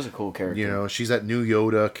 Yeah, she was a cool character. You know, she's that new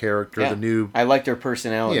Yoda character, the new... I liked her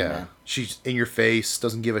personality, man. She's in your face,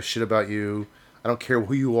 doesn't give a shit about you. I don't care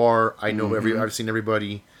who you are. I know I've seen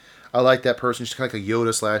everybody. I like that person. She's kind of like a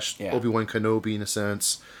Yoda / Obi-Wan Kenobi in a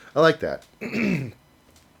sense. I like that.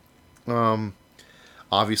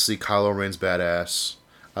 Obviously, Kylo Ren's badass.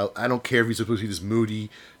 I don't care if he's supposed to be this moody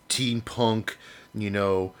teen punk,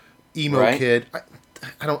 emo kid.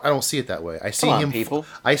 I don't see it that way. I see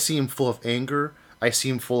I see him full of anger. I see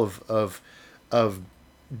him full of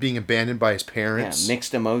being abandoned by his parents. Yeah,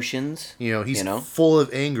 mixed emotions. He's full of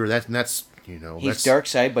anger. That's he's dark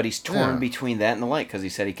side, but he's torn between that and the light, because he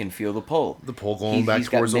said he can feel the pull. The pull going back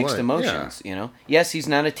towards the light. He's got mixed emotions, Yes, he's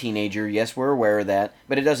not a teenager. Yes, we're aware of that,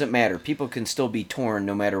 but it doesn't matter. People can still be torn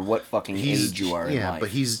no matter what fucking age you are in life.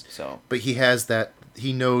 But he has that.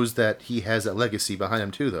 He knows that he has that legacy behind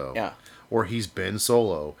him too, though. Yeah. Or he's Ben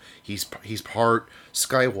Solo. He's part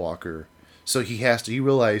Skywalker. So he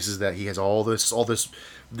realizes that he has all this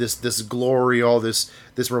glory, all this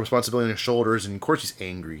responsibility on his shoulders, and of course he's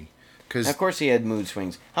angry. And of course he had mood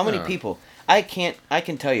swings. How many people? I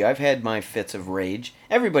can tell you, I've had my fits of rage.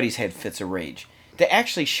 Everybody's had fits of rage. To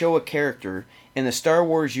actually show a character in the Star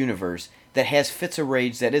Wars universe that has fits of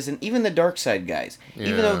rage that isn't even the dark side guys. Yeah.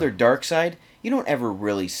 Even though they're dark side, you don't ever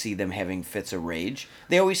really see them having fits of rage.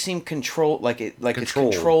 They always seem controlled, it's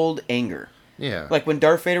controlled anger. Yeah. Like when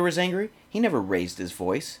Darth Vader was angry, he never raised his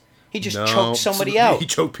voice. He just choked somebody out. He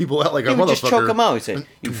choked people out like a motherfucker. He would just choke them out. He said,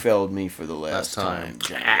 "You failed me for the last time,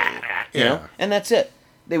 General." You know? And that's it.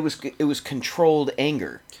 It was controlled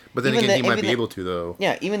anger. But then again, he might be able to, though.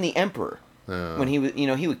 Yeah, even the Emperor, when he was,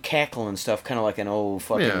 he would cackle and stuff, kind of like an old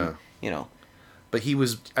fucking, But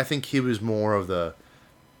I think he was more of the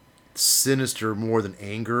sinister more than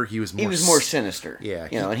anger. He was more sinister. Yeah.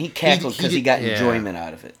 And he cackled because he got enjoyment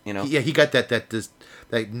out of it. Yeah, he got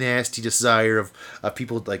that nasty desire of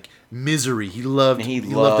people like misery. He loved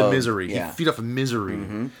the misery. Yeah. He feed off of misery.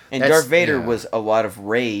 Mm-hmm. And Darth Vader was a lot of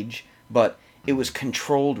rage, but it was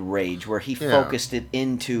controlled rage where he focused it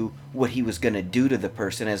into what he was going to do to the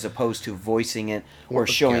person as opposed to voicing it or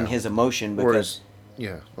showing his emotion. Because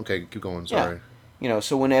okay, keep going. Sorry.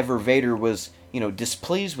 So whenever Vader was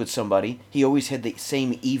displeased with somebody, he always had the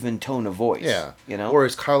same even tone of voice. Yeah.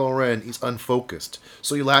 Whereas Kylo Ren, he's unfocused.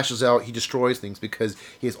 So he lashes out, he destroys things because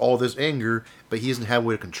he has all this anger, but he doesn't have a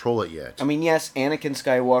way to control it yet. I mean, yes, Anakin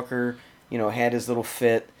Skywalker, had his little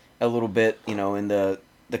fit a little bit, in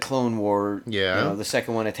the Clone War, the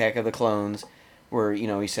second one, Attack of the Clones, where,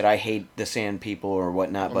 he said, I hate the Sand People or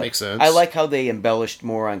whatnot. But makes sense. I like how they embellished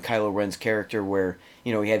more on Kylo Ren's character where,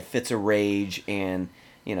 he had fits of rage and,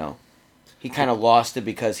 he kind of lost it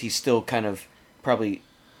because he's still kind of probably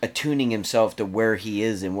attuning himself to where he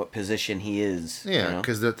is and what position he is. Yeah,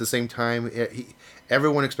 because at the same time,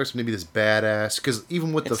 everyone expects him to be this badass. Because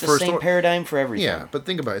even with it's the first same paradigm for everything. Yeah, but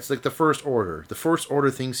think about it. It's like the First Order. The First Order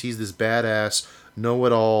thinks he's this badass,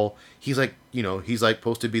 know-it-all. He's like, he's like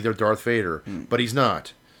supposed to be their Darth Vader, but he's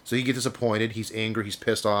not. So he gets disappointed. He's angry. He's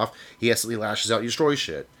pissed off. He instantly lashes out. He destroys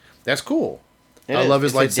shit. That's cool. I love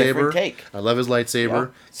his lightsaber. I love his lightsaber.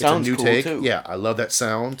 Yeah. Sounds it's a new cool take. Too. Yeah, I love that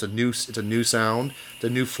sound. It's a new sound. It's a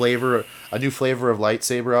new flavor of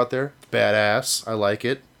lightsaber out there. It's badass. I like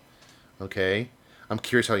it. Okay. I'm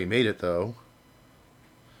curious how you made it though.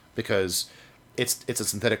 Because it's a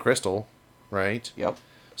synthetic crystal, right? Yep.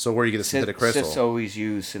 So where do you get the synthetic crystal? Siths always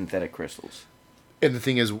use synthetic crystals. And the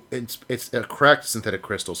thing is, it's a cracked synthetic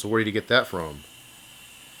crystal. So where did you get that from?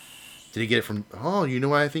 Did he get it from... Oh, you know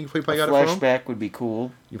why I think he probably got it from? Flashback would be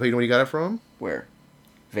cool. You probably know where he got it from? Where?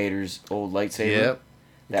 Vader's old lightsaber?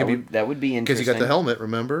 Yep. That would be interesting. Because he got the helmet,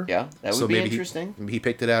 remember? Yeah, that would be interesting. He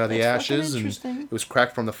picked it out of the ashes, and it was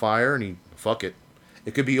cracked from the fire, and fuck it.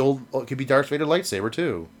 It could be Darth Vader lightsaber,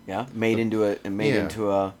 too. Yeah, made into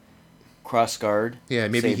a cross guard. Yeah,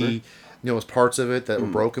 maybe saber. He... it was parts of it that were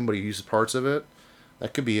broken, but he used parts of it.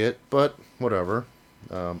 That could be it, but whatever.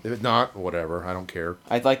 If not, whatever. I don't care.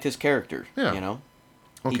 I liked his character. Yeah.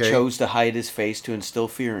 Okay. He chose to hide his face to instill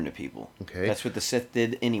fear into people. Okay. That's what the Sith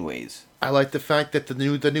did anyways. I like the fact that the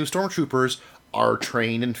new stormtroopers are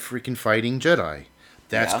trained in freaking fighting Jedi.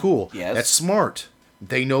 That's cool. Yes. That's smart.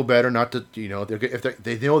 They know better not to, if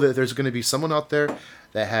they know that there's going to be someone out there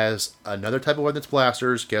that has another type of weapon that's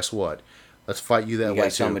blasters, guess what? Let's fight you that way too. You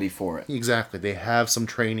got somebody for it. Exactly. They have some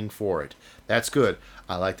training for it. That's good.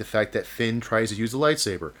 I like the fact that Finn tries to use the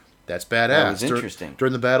lightsaber. That's badass. That was interesting.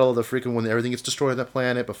 During the battle of the freaking when everything gets destroyed on that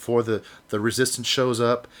planet before the resistance shows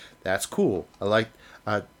up, that's cool. I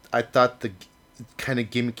thought the kind of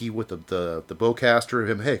gimmicky with the bowcaster of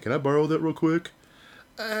him. Hey, can I borrow that real quick?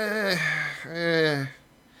 I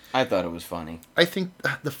thought it was funny. I think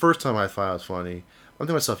the first time I thought it was funny. I'm thinking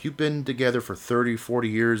to myself, you've been together for 30, 40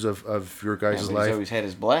 years of your guys' life. He's always had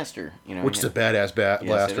his blaster, Which is a badass blaster.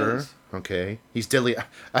 Yes, it is. Okay. He's deadly.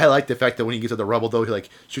 I like the fact that when he gets to the rubble, though, he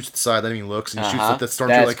shoots to the side, then he looks and shoots at the stormtrooper.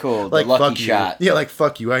 That's cool. The lucky shot. Yeah,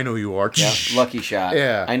 fuck you. I know who you are. Yeah, lucky shot.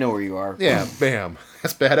 Yeah. I know where you are. Yeah, bam.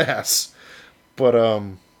 That's badass. But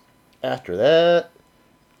after that,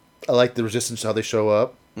 I like the Resistance, how they show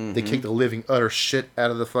up. Mm-hmm. They kick the living utter shit out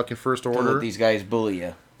of the fucking First Order. Don't let these guys bully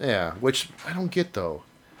you. Yeah, which I don't get, though.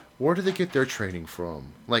 Where do they get their training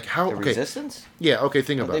from? How... The Resistance? Yeah,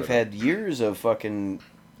 think about it. They've had years of fucking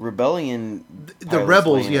rebellion. The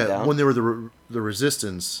rebels, when they were the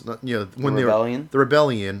Resistance, when they were the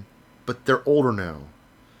rebellion, but they're older now.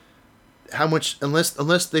 How much?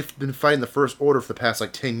 Unless they've been fighting the First Order for the past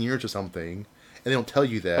 10 years or something, and they don't tell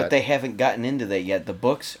you that. But they haven't gotten into that yet. The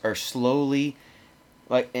books are slowly,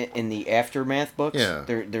 in the Aftermath books. Yeah.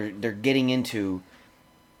 They're getting into.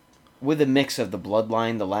 With a mix of the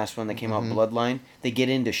Bloodline, the last one that came out, Bloodline, they get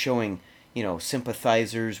into showing,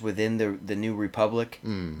 sympathizers within the New Republic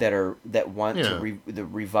that want to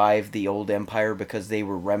revive the old Empire because they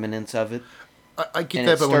were remnants of it. I get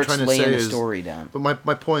that, but what I'm trying to say is story down. But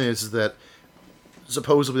my point is that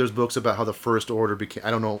supposedly there's books about how the First Order became. I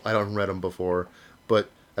don't know. I haven't read them before, but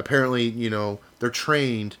apparently they're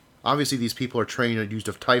trained. Obviously, these people are trained and used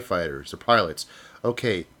of TIE fighters. They're pilots.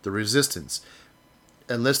 Okay, the Resistance.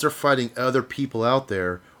 Unless they're fighting other people out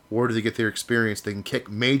there, where do they get their experience? They can kick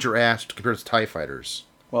major ass compared to TIE fighters.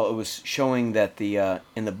 Well, it was showing that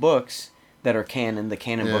in the books that are canon, the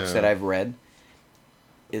canon books that I've read,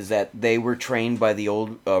 is that they were trained by the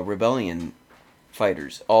old Rebellion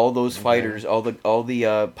fighters. All those fighters, all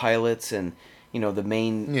the pilots, and the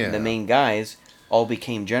main guys all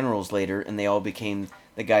became generals later, and they all became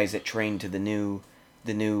the guys that trained to the new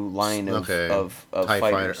line of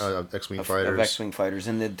fighters, X-wing fighters. Of X-wing fighters,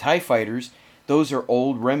 and the TIE fighters. Those are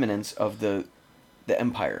old remnants of the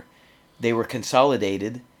Empire. They were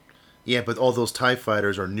consolidated. Yeah, but all those TIE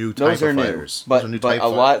fighters are new type of fighters. But a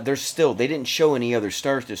lot. There's still. They didn't show any other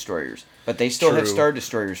Star Destroyers, but they still have Star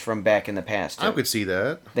Destroyers from back in the past. Too. I could see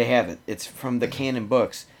that. They have it. It's from the canon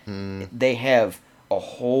books. They have a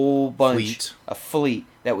whole bunch, a fleet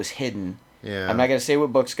that was hidden. Yeah. I'm not gonna say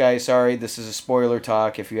what books, guys. Sorry, this is a spoiler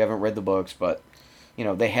talk if you haven't read the books, but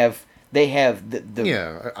they have the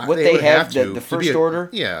First Order.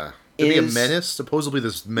 Yeah. To be a menace, supposedly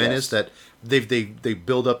this menace that they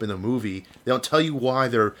build up in the movie. They don't tell you why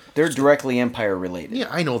they're directly Empire related. Yeah,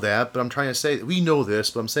 I know that, but I'm trying to say we know this.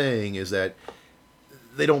 But I'm saying is that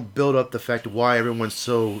they don't build up the fact of why everyone's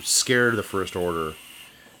so scared of the First Order.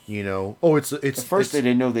 It's at first they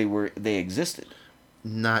didn't know they existed.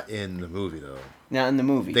 Not in the movie though. Not in the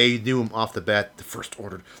movie. They knew them off the bat. The First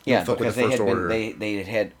Order. Yeah, because they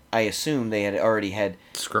had. I assume they had already had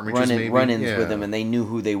skirmishes, run-ins with them, and they knew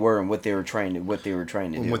who they were and what they were trying to do,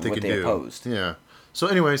 and what they opposed. Yeah. So,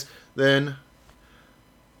 anyways, then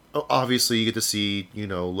obviously you get to see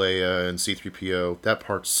Leia and C-3PO. That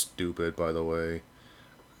part's stupid, by the way.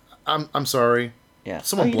 I'm sorry. Yeah.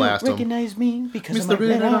 Someone blast him. Recognize me because of my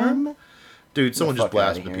red arm? Dude, someone just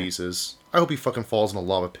blast him to pieces. I hope he fucking falls in a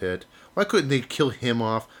lava pit. Why couldn't they kill him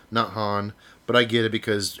off, not Han? But I get it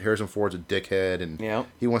because Harrison Ford's a dickhead and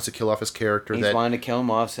he wants to kill off his character. He's wanted to kill him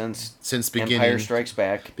off since beginning. Empire Strikes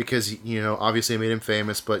Back. Because, obviously it made him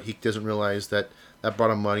famous, but he doesn't realize that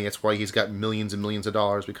brought him money. That's why he's got millions and millions of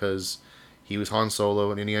dollars, because he was Han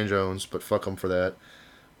Solo and Indiana Jones, but fuck him for that.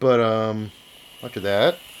 But after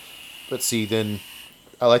that, let's see, then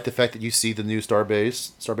I like the fact that you see the new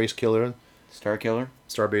Starbase Killer. Star Killer?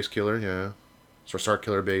 Starbase Killer, yeah. Star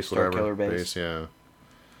Killer Base, whatever. Star Killer Base, yeah.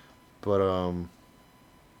 But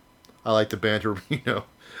I like the banter,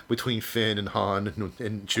 between Finn and Han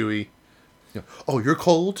and Chewie. Oh, you're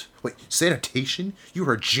cold? Wait, sanitation?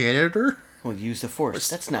 You're a janitor? Well, use the Force.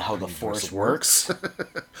 That's not how the Force works.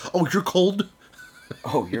 Oh, you're cold?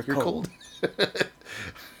 Oh, you're cold.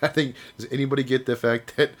 I think, does anybody get the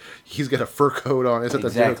fact that he's got a fur coat on? Is that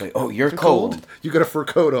exactly. The oh, you're cold. You got a fur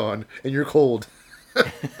coat on, and you're cold. I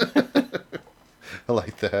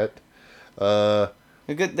like that.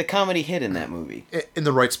 The comedy hit in that movie. In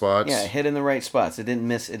the right spots. Yeah, it hit in the right spots. It didn't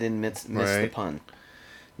miss the pun.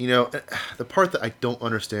 The part that I don't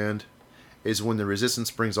understand is when the Resistance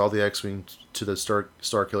brings all the X-Wings to the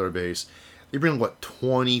Star Killer base. They bring,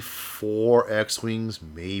 24 X-Wings,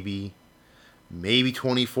 maybe? maybe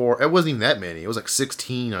 24. It wasn't even that many. It was like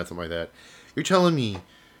 16 or something like that. You're telling me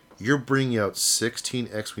you're bringing out 16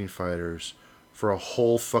 X-Wing fighters for a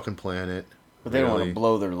whole fucking planet? But they don't want to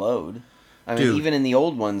blow their load. I mean, even in the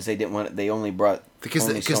old ones, they didn't want. They only brought because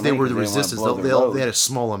they were the Resistance. They had a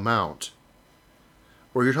small amount.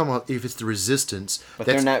 Or you're talking about if it's the Resistance, but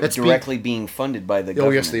they're not directly being funded by the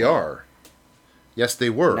government. Oh, yes, they are. Yes, they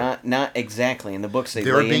were. Not exactly. In the books,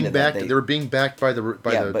 they were being backed. They were being backed by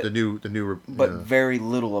the new. But very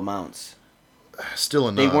little amounts. Still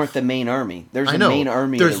enough. They weren't the main army. There's a main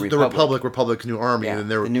army of the Republic. Republic's new army. Yeah, and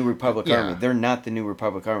the New Republic Army. They're not the New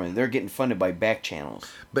Republic Army. They're getting funded by back channels.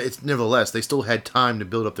 But it's nevertheless, they still had time to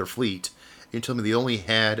build up their fleet. You're telling me they only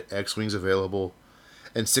had X-Wings available,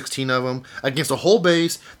 and 16 of them against a whole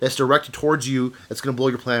base that's directed towards you. That's going to blow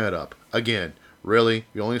your planet up again. Really?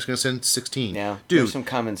 You're only just going to send 16? Yeah, dude. There's some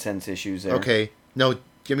common sense issues there. Okay, no,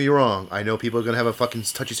 get me wrong. I know people are going to have a fucking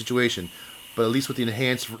touchy situation. But at least with the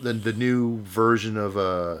enhanced, the new version of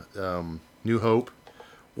New Hope,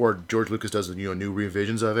 or George Lucas does new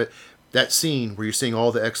revisions of it, that scene where you're seeing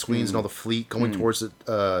all the X-Wings and all the fleet going towards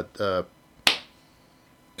the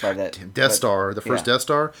Death Star, the first Death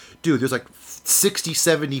Star, dude, there's like 60,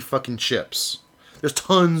 70 fucking ships. There's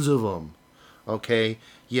tons of them. Okay,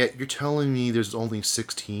 yet you're telling me there's only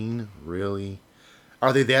 16? Really?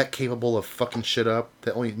 Are they that capable of fucking shit up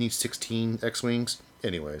that only needs 16 X-Wings?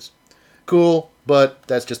 Anyways. Cool, but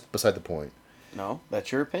that's just beside the point. No,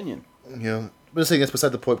 that's your opinion. I'm just saying that's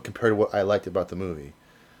beside the point compared to what I liked about the movie.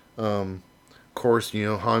 Of course,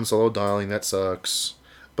 Han Solo dying, that sucks.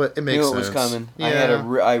 But it makes sense. It was coming. Yeah.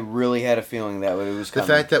 I really had a feeling that it was coming.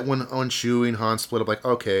 The fact that when on Chewie and Han split up, like,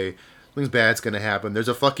 okay, something bad's gonna happen. There's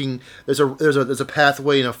a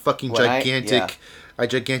pathway in a fucking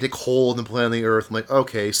gigantic hole in the planet of the Earth. I'm like,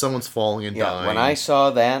 okay, someone's falling and dying. When I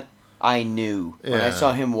saw that, I knew. When I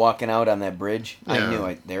saw him walking out on that bridge, I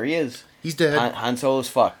knew. There he is. He's dead. Han Solo's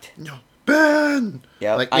fucked. No, Ben!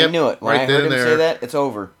 Yeah, I knew it. When I heard him say that, it's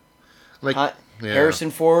over. Harrison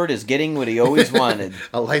Ford is getting what he always wanted.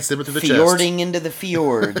 A lightsaber through the chest. Fjording into the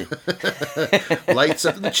fjord. Lights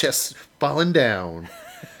up in the chest, falling down.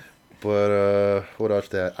 But, what else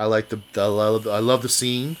that? I love the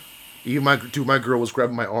scene. Even my girl was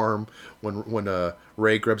grabbing my arm when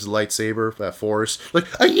Rey grabs the lightsaber for that force. Like,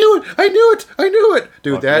 I knew it!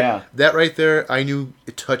 Dude, that right there, I knew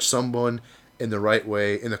it touched someone in the right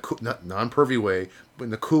way, in the not non-pervy way, but in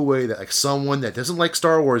the cool way that, like, someone that doesn't like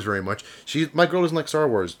Star Wars very much. My girl doesn't like Star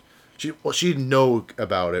Wars. She didn't know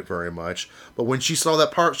about it very much, but when she saw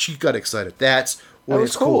that part, she got excited. That's when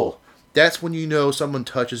it's cool. That's when you know someone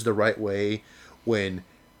touches the right way, when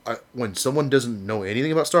someone doesn't know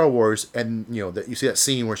anything about Star Wars, and that you see that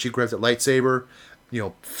scene where she grabs that lightsaber,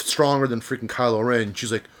 stronger than freaking Kylo Ren.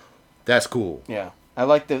 She's like, "That's cool." Yeah, I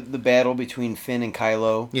like the battle between Finn and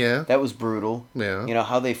Kylo. Yeah, that was brutal. Yeah,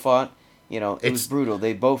 how they fought. It was brutal.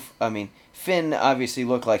 They both. I mean, Finn obviously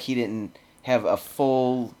looked like he didn't have a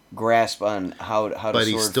full grasp on how to sword fight. But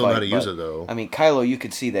he still know how to use it, though. I mean, Kylo, you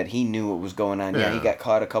could see that he knew what was going on. Yeah, he got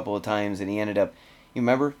caught a couple of times, and he ended up. You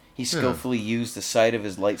remember? He skillfully used the side of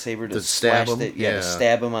his lightsaber to stab him. To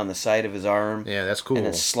stab him on the side of his arm. Yeah, that's cool. And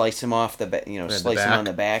then slice him off slice him on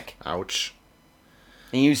the back. Ouch.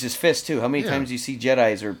 And he used his fist too. How many times do you see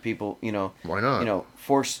Jedis or people, why not?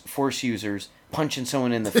 Force users punching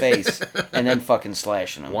someone in the face and then fucking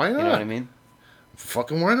slashing them? Why not? You know what I mean?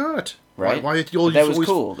 Fucking why not? Right? Why that was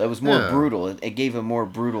cool. That was more brutal. It gave a more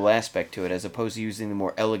brutal aspect to it as opposed to using the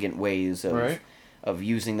more elegant ways of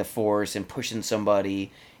using the Force and pushing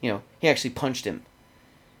somebody. He actually punched him.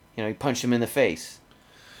 He punched him in the face.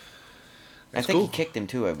 I think he kicked him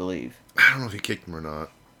too, I believe. I don't know if he kicked him or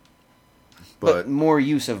not. But more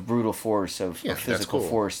use of brutal force, of physical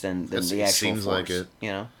force than the actual seems force. Like it.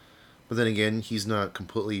 But then again, he's not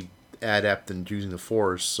completely adept in using the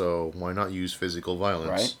Force, so why not use physical violence?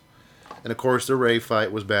 Right. And of course, the Rey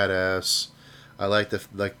fight was badass. I like the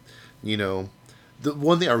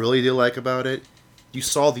one thing I really did like about it. You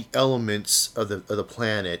saw the elements of the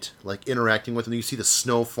planet, like interacting with them. You see the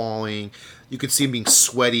snow falling. You could see them being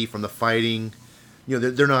sweaty from the fighting.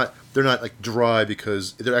 They're not like dry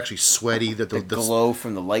because they're actually sweaty. The glow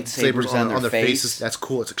from the lightsabers on their faces. That's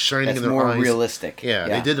cool. It's like shining in their eyes. That's more realistic. Yeah,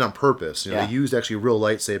 they did it on purpose. They used actually real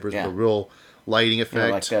lightsabers with a real lighting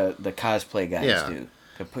effect. Like the cosplay guys do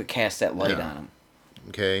to cast that light on them.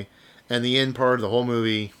 Okay, and the end part of the whole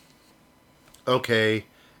movie. Okay.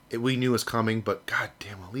 We knew it was coming, but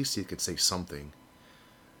goddamn, at least he could say something.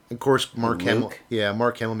 Of course, Mark Hamill. Yeah,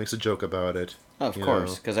 Mark Hamill makes a joke about it. Of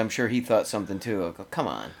course, because I'm sure he thought something too. I go, come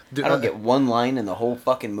on, I don't get one line in the whole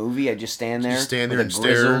fucking movie. I just stand there and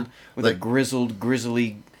stare with a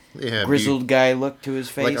grizzly, grizzled guy look to his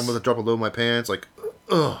face. Like I'm gonna drop a load in my pants. Like,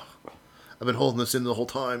 ugh. I've been holding this in the whole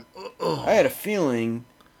time. Ugh. I had a feeling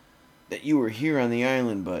that you were here on the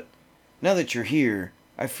island, but now that you're here,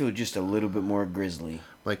 I feel just a little bit more grizzly.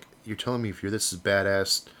 Like, you're telling me if you're this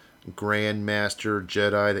badass Grandmaster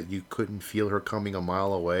Jedi that you couldn't feel her coming a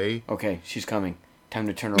mile away? Okay, she's coming. Time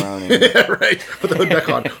to turn around and... Yeah, right. Put the hood back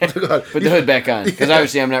on. Put the hood back on. Because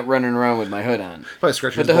obviously I'm not running around with my hood on. Put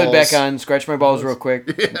the hood back on, scratch my balls real quick,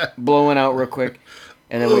 blowing out real quick,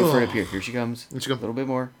 and then wait for it to appear. Here she comes. A little bit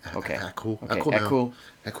more. Okay. Act cool. Okay. Act cool. Act cool.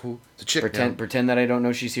 Act cool. It's a chick Pretend that I don't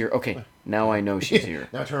know she's here. Okay. Now I know she's here.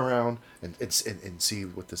 Now turn around and see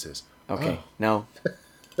what this is. Okay. Now,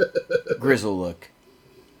 grizzle look.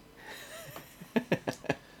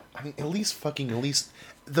 I mean, at least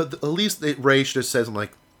Ray should have said something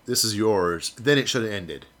like, "This is yours." Then it should have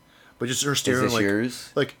ended. But just her staring is this like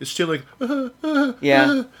yours? Like it's still like.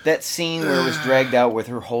 Yeah, that scene where it was dragged out with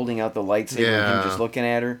her holding out the lightsaber and him just looking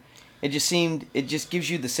at her. It just gives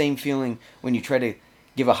you the same feeling when you try to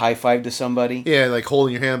give a high five to somebody. Yeah, like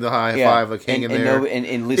holding your hand to high five, like hanging there. And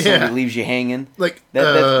somebody leaves you hanging. Like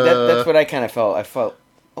that's what I kind of felt. I felt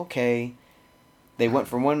okay. They went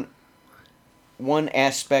from one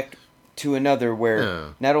aspect to another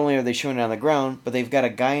where not only are they showing it on the ground, but they've got a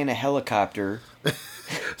guy in a helicopter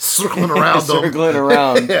circling around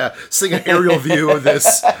them. Yeah, seeing an aerial view of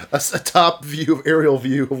this, a top view of aerial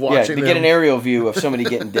view of watching them. Get an aerial view of somebody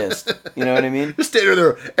getting dissed. You know what I mean? Just standing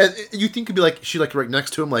there, and you think it'd be like she like right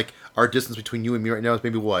next to him. Like our distance between you and me right now is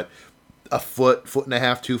maybe what, a foot and a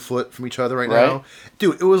half, 2 foot from each other right now.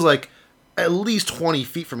 Dude, it was like at least 20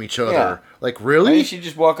 feet from each other. Yeah. Like really? You should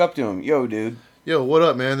just walk up to him. Yo, dude. Yo, what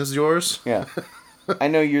up, man? This is yours? Yeah. I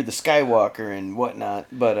know you're the Skywalker and whatnot,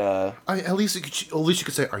 but I mean, at least you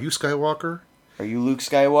could say, "Are you Skywalker? Are you Luke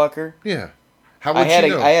Skywalker?" Yeah. How would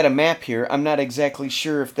you know? I had a map here. I'm not exactly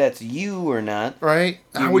sure if that's you or not. Right?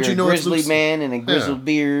 How would you know? A grizzly man and a grizzled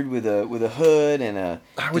beard with a hood and a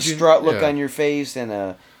distraught look on your face and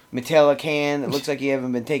a metallic hand that looks like you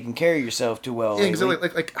haven't been taking care of yourself too well. Yeah, exactly.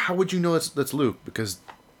 Like how would you know that's Luke? Because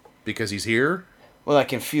he's here. Well, I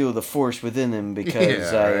can feel the force within him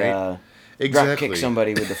because I drop kick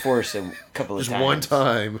somebody with the force a couple of times. Just one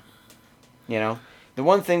time. You know? The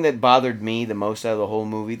one thing that bothered me the most out of the whole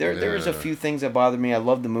movie, there's a few things that bothered me. I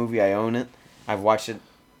love the movie. I own it. I've watched it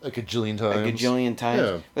a gajillion times.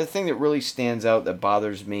 Yeah. But the thing that really stands out that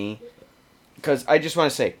bothers me, because I just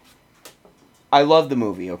want to say, I love the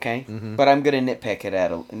movie, okay? Mm-hmm. But I'm going to nitpick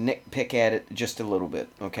at it just a little bit,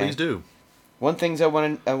 okay? Please do. One thing I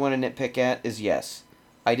want to nitpick at is, yes,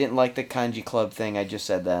 I didn't like the kanji club thing. I just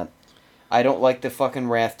said that. I don't like the fucking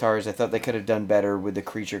Rathtars. I thought they could have done better with the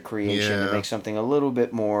creature creation to make something a little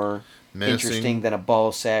bit more interesting than a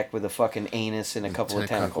ball sack with a fucking anus and a couple of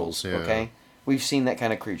tentacles. Yeah. Okay, we've seen that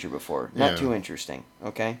kind of creature before. Not too interesting.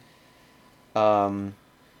 Okay. What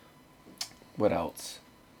else?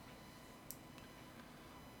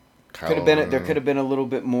 There could have been a little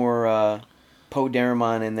bit more Poe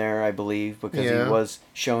Dameron in there, I believe, because he was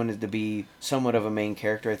shown as to be somewhat of a main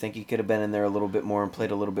character. I think he could have been in there a little bit more and played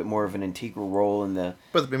a little bit more of an integral role in the.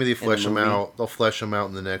 But maybe they flesh him out. They'll flesh him out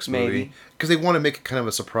in the next movie because they want to make it kind of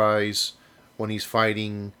a surprise when he's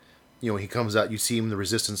fighting. You know, he comes out. You see him in the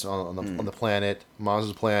Resistance on the planet,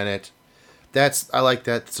 Maz's planet. I like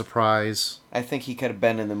that surprise. I think he could have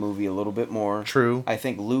been in the movie a little bit more. True. I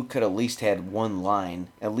think Luke could at least had one line.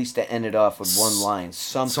 At least to end it off with one line.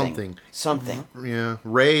 Something. Yeah.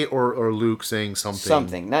 Ray or Luke saying something.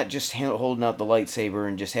 Something. Not just holding out the lightsaber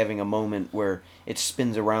and just having a moment where it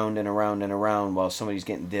spins around and around and around while somebody's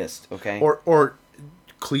getting dissed. Okay? Or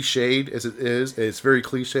cliched as it is. It's very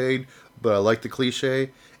cliched, but I like the cliche.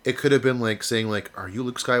 It could have been like saying like, "Are you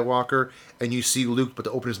Luke Skywalker?" And you see Luke but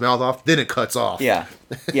to open his mouth off, then it cuts off. Yeah,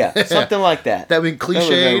 something like that. That would be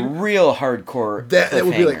cliche. That would be a real hardcore. That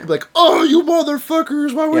would be like, "Oh, you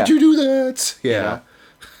motherfuckers! Why would you do that?" Yeah. You know?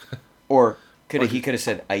 Or he could have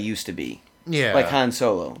said, "I used to be." Yeah. Like Han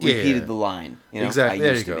Solo repeated the line. You know, exactly.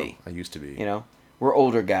 I used to be. I used to be. You know, we're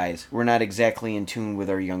older guys. We're not exactly in tune with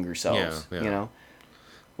our younger selves. Yeah. You know.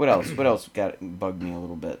 What else? What else bugged me a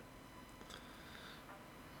little bit?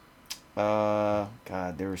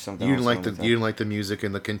 God, there was something. You didn't like the music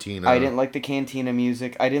in the cantina. I didn't like the cantina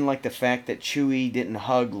music. I didn't like the fact that Chewie didn't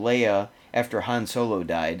hug Leia after Han Solo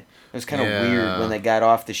died. It was kind of weird when they got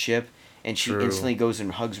off the ship and she instantly goes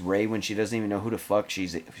and hugs Rey when she doesn't even know who the fuck she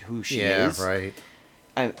is. Yeah, right.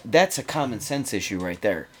 That's a common sense issue right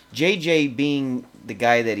there. JJ being the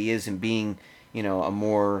guy that he is and being, a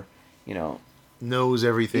more, knows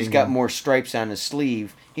everything. He's got more stripes on his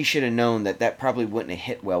sleeve. He should have known that probably wouldn't have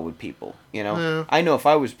hit well with people. You know, Yeah. I know if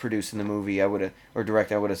I was producing the movie, I would have or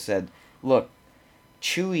direct, I would have said, "Look,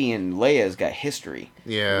 Chewie and Leia's got history.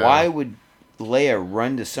 Yeah. Why would Leia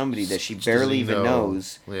run to somebody that she barely even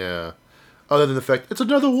knows? Yeah. Other than the fact it's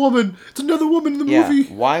another woman. It's another woman in the Yeah. movie.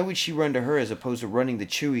 Why would she run to her as opposed to running to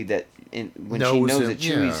Chewie when she Knows knows him, that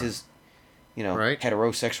Chewie's yeah. his, Right.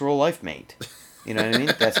 heterosexual life mate? You know what I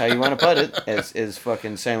mean? That's how you want to put it, as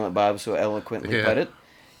fucking Silent Bob so eloquently Yeah. put it.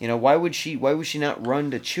 You know, why would she not run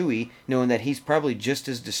to Chewie, knowing that he's probably just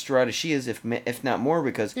as distraught as she is, if not more,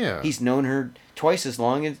 because Yeah. he's known her twice as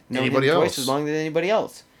long as Anybody else. twice as long as anybody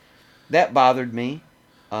else. That bothered me.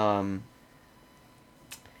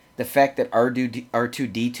 The fact that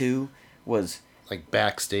R2D2 was Like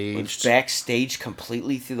backstage. backstage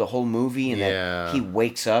completely through the whole movie, and Yeah. that he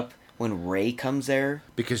wakes up when Rey comes there.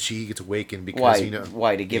 Because she gets awakened because Why? you know.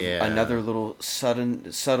 Why to give Yeah. another little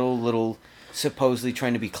subtle little, supposedly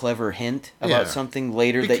trying to be clever hint about Yeah. something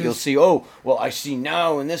later that you'll Because- see. Oh, well, I see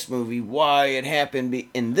now in this movie why it happened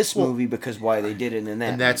in this movie because why they did it in that.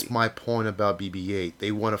 And that's movie. my point about BB-8.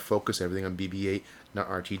 They want to focus everything on BB-8, not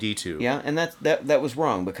RTD2. Yeah, and that was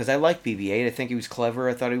wrong because I like BB-8. I think he was clever.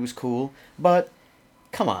 I thought he was cool, but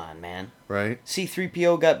come on, man. Right?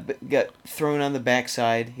 C-3PO got thrown on the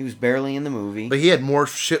backside. He was barely in the movie. But he had more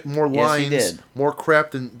shit, more Yes, he lines, did. more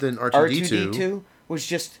crap than R2D2. R2D2 was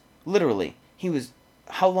just literally. He was.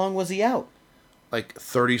 How long was he out? Like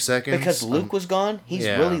 30 seconds. Because Luke was gone. He's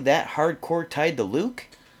yeah. really that hardcore tied to Luke.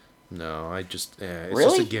 No, it's Really?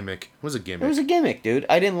 just a gimmick. It was a gimmick. It was a gimmick, dude.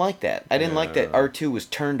 I didn't like that. I didn't like that Yeah. R2 was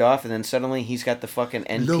turned off and then suddenly he's got the fucking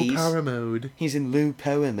end low piece. power mode. He's in low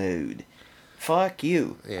power mode. Fuck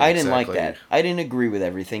you. Yeah, I didn't exactly. like that. I didn't agree with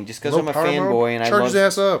everything just because Low I'm a power mode? fanboy and I Charge love. his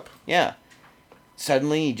ass up. Yeah.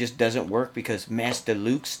 Suddenly he just doesn't work because Master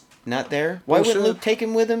Luke's not there. Why Bullshit. wouldn't Luke take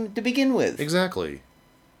him with him to begin with? Exactly.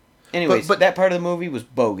 Anyways, But- that part of the movie was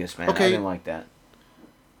bogus, man. Okay. I didn't like that.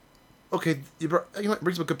 Okay, you know what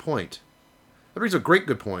brings up a good point. That brings up a great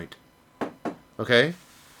good point. Okay?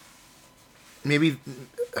 Maybe...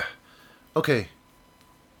 Okay.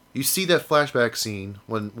 You see that flashback scene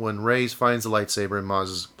when Rey finds the lightsaber in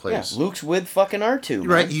Maz's place. Yeah, Luke's with fucking R2. Man.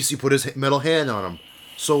 Right, you put his metal hand on him.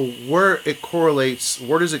 So where it correlates,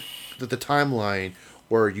 where does it, the timeline,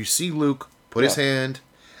 where you see Luke put his hand,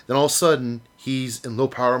 then all of a sudden he's in low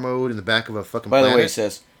power mode in the back of a fucking By planet. the way,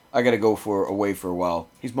 sis, I gotta go away for a while.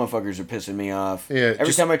 These motherfuckers are pissing me off. Yeah,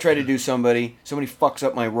 Every time I try to do somebody fucks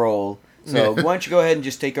up my role. So why don't you go ahead and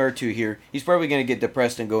just take R2 here? He's probably gonna get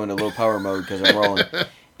depressed and go into low power mode because I'm rolling.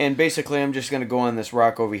 And basically, I'm just gonna go on this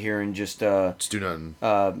rock over here and just do nothing.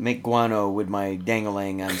 make guano with my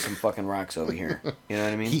dangalang on some fucking rocks over here. You know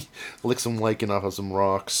what I mean? He licks some lichen off of some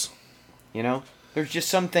rocks. You know, there's just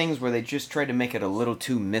some things where they just try to make it a little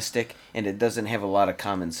too mystic, and it doesn't have a lot of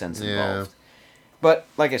common sense involved. But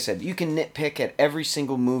like I said, you can nitpick at every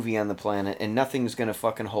single movie on the planet, and nothing's gonna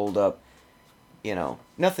fucking hold up. You know,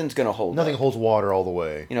 nothing's gonna hold. Nothing up. holds water all the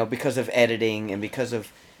way. You know, because of editing and because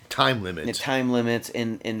of Time limit. the time limits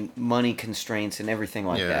and money constraints and everything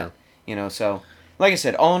like Yeah. that. You know, so like I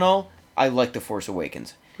said, all in all, I like The Force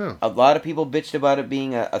Awakens. Huh. A lot of people bitched about it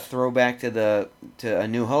being a throwback to A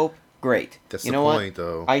New Hope. Great. That's you the know point, what?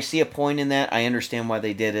 though. I see a point in that. I understand why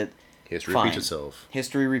they did it. History Fine. repeats itself.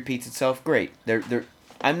 History repeats itself. Great.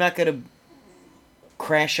 I'm not gonna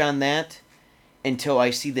crash on that until I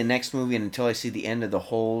see the next movie and until I see the end of the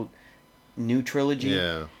whole new trilogy.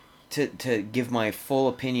 Yeah. To give my full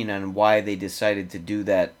opinion on why they decided to do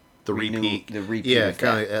that. The repeat. The repeat. Yeah, of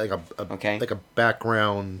that. kind of Okay. like a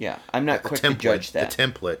background. Yeah, I'm not a quick template, to judge that. The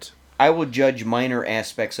template. I will judge minor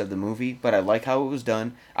aspects of the movie, but I like how it was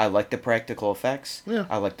done. I like the practical effects. Yeah.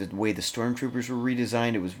 I like the way the stormtroopers were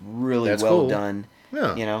redesigned. It was really That's well cool. done.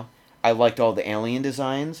 Yeah. You know, I liked all the alien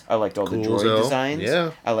designs. I liked all the Cool as droid hell. designs.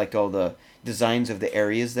 Yeah. I liked all the designs of the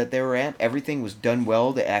areas that they were at. Everything was done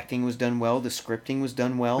well. The acting was done well. The scripting was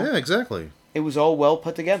done well. Yeah, exactly. It was all well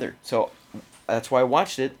put together. So that's why I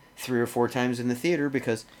watched it 3 or 4 times in the theater,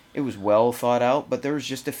 because it was well thought out, but there was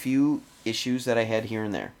just a few issues that I had here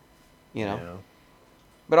and there. You know? Yeah.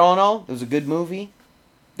 But all in all, it was a good movie.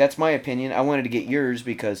 That's my opinion. I wanted to get yours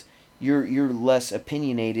because you're less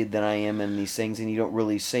opinionated than I am in these things, and you don't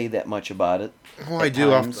really say that much about it. Well, at I do.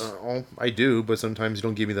 times. I do, but sometimes you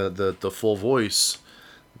don't give me the full voice.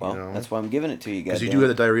 Well, you know? that's why I'm giving it to you guys. Because you do have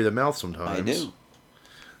the diarrhea of the mouth sometimes. I do.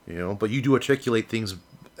 You know, but you do articulate things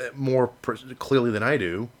more clearly than I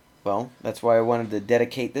do. Well, that's why I wanted to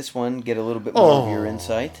dedicate this one, get a little bit more of your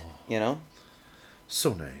insight. You know.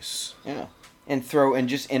 So nice. Yeah. And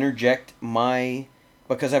just interject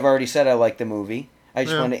because I've already said I like the movie. I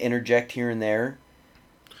just Yeah. want to interject here and there.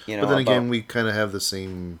 You know, But then again, about- we kind of have the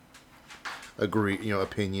same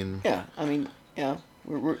opinion. yeah, I mean, yeah.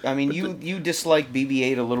 I mean, you dislike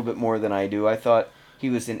BB-8 a little bit more than I do. I thought he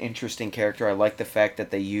was an interesting character. I like the fact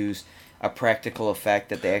that they used a practical effect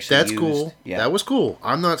that they actually That's used. cool. Yeah. That was cool.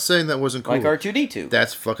 I'm not saying that wasn't cool. Like R2-D2.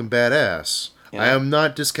 That's fucking badass. Yeah. I am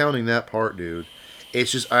not discounting that part, dude.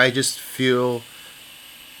 It's just, I just feel,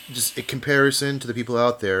 just in comparison to the people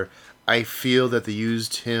out there, I feel that they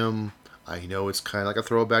used him. I know it's kind of like a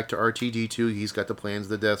throwback to R2-D2. He's got the plans of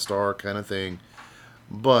the Death Star kind of thing.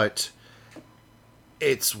 But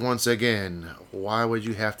it's, once again, why would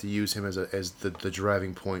you have to use him as the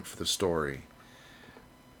driving point for the story?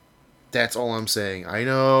 That's all I'm saying. I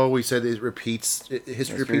know we said history repeats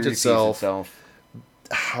itself.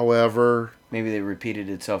 However, Maybe they repeated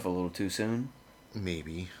itself a little too soon.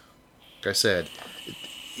 maybe. Like I said,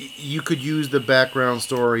 you could use the background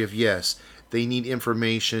story of, yes, they need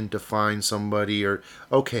information to find somebody, or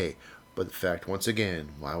okay, but the fact, once again,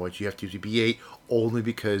 why would you have to use BB-8? Only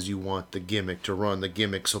because you want the gimmick to run the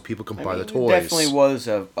gimmick so people can buy the toys. It definitely was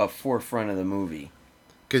a forefront of the movie.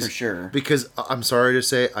 For sure. Because I'm sorry to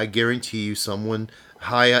say, I guarantee you, someone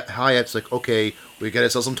high-up's like, okay, we gotta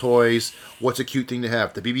sell some toys. What's a cute thing to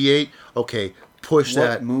have? The BB-8. Okay, push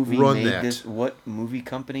that. Run that. What movie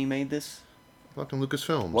company made this? Fucking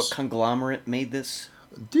Lucasfilms. What conglomerate made this?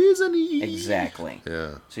 Disney. Exactly.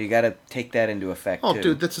 Yeah. So you got to take that into effect. Oh,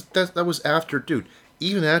 too. dude, that was after, dude.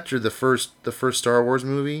 Even after the first Star Wars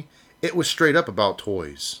movie, it was straight up about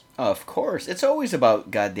toys. Of course, it's always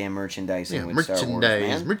about goddamn merchandising with Star Wars,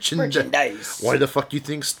 man. Merchandise. Why the fuck do you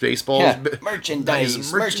think Spaceballs? Yeah,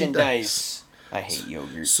 merchandise. I hate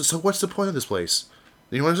yogurt. So what's the point of this place?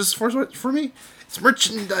 You know what this is for me? It's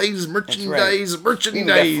merchandise. We got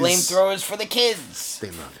flamethrowers for the kids.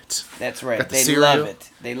 They love it. That's right. Got the They cereal. love it.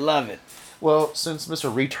 They love it. Well, since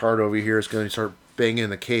Mr. Retard over here is going to start banging in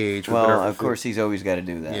the cage, we Well, better of course, he's always got to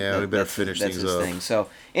do that. Yeah, we better finish that's things his up. thing. So,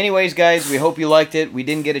 anyways, guys, we hope you liked it. We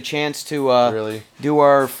didn't get a chance to Really? do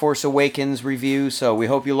our Force Awakens review, so we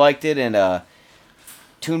hope you liked it, and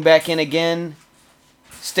tune back in again.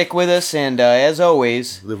 Stick with us, and as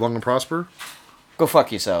always, live long and prosper. go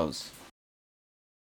fuck yourselves.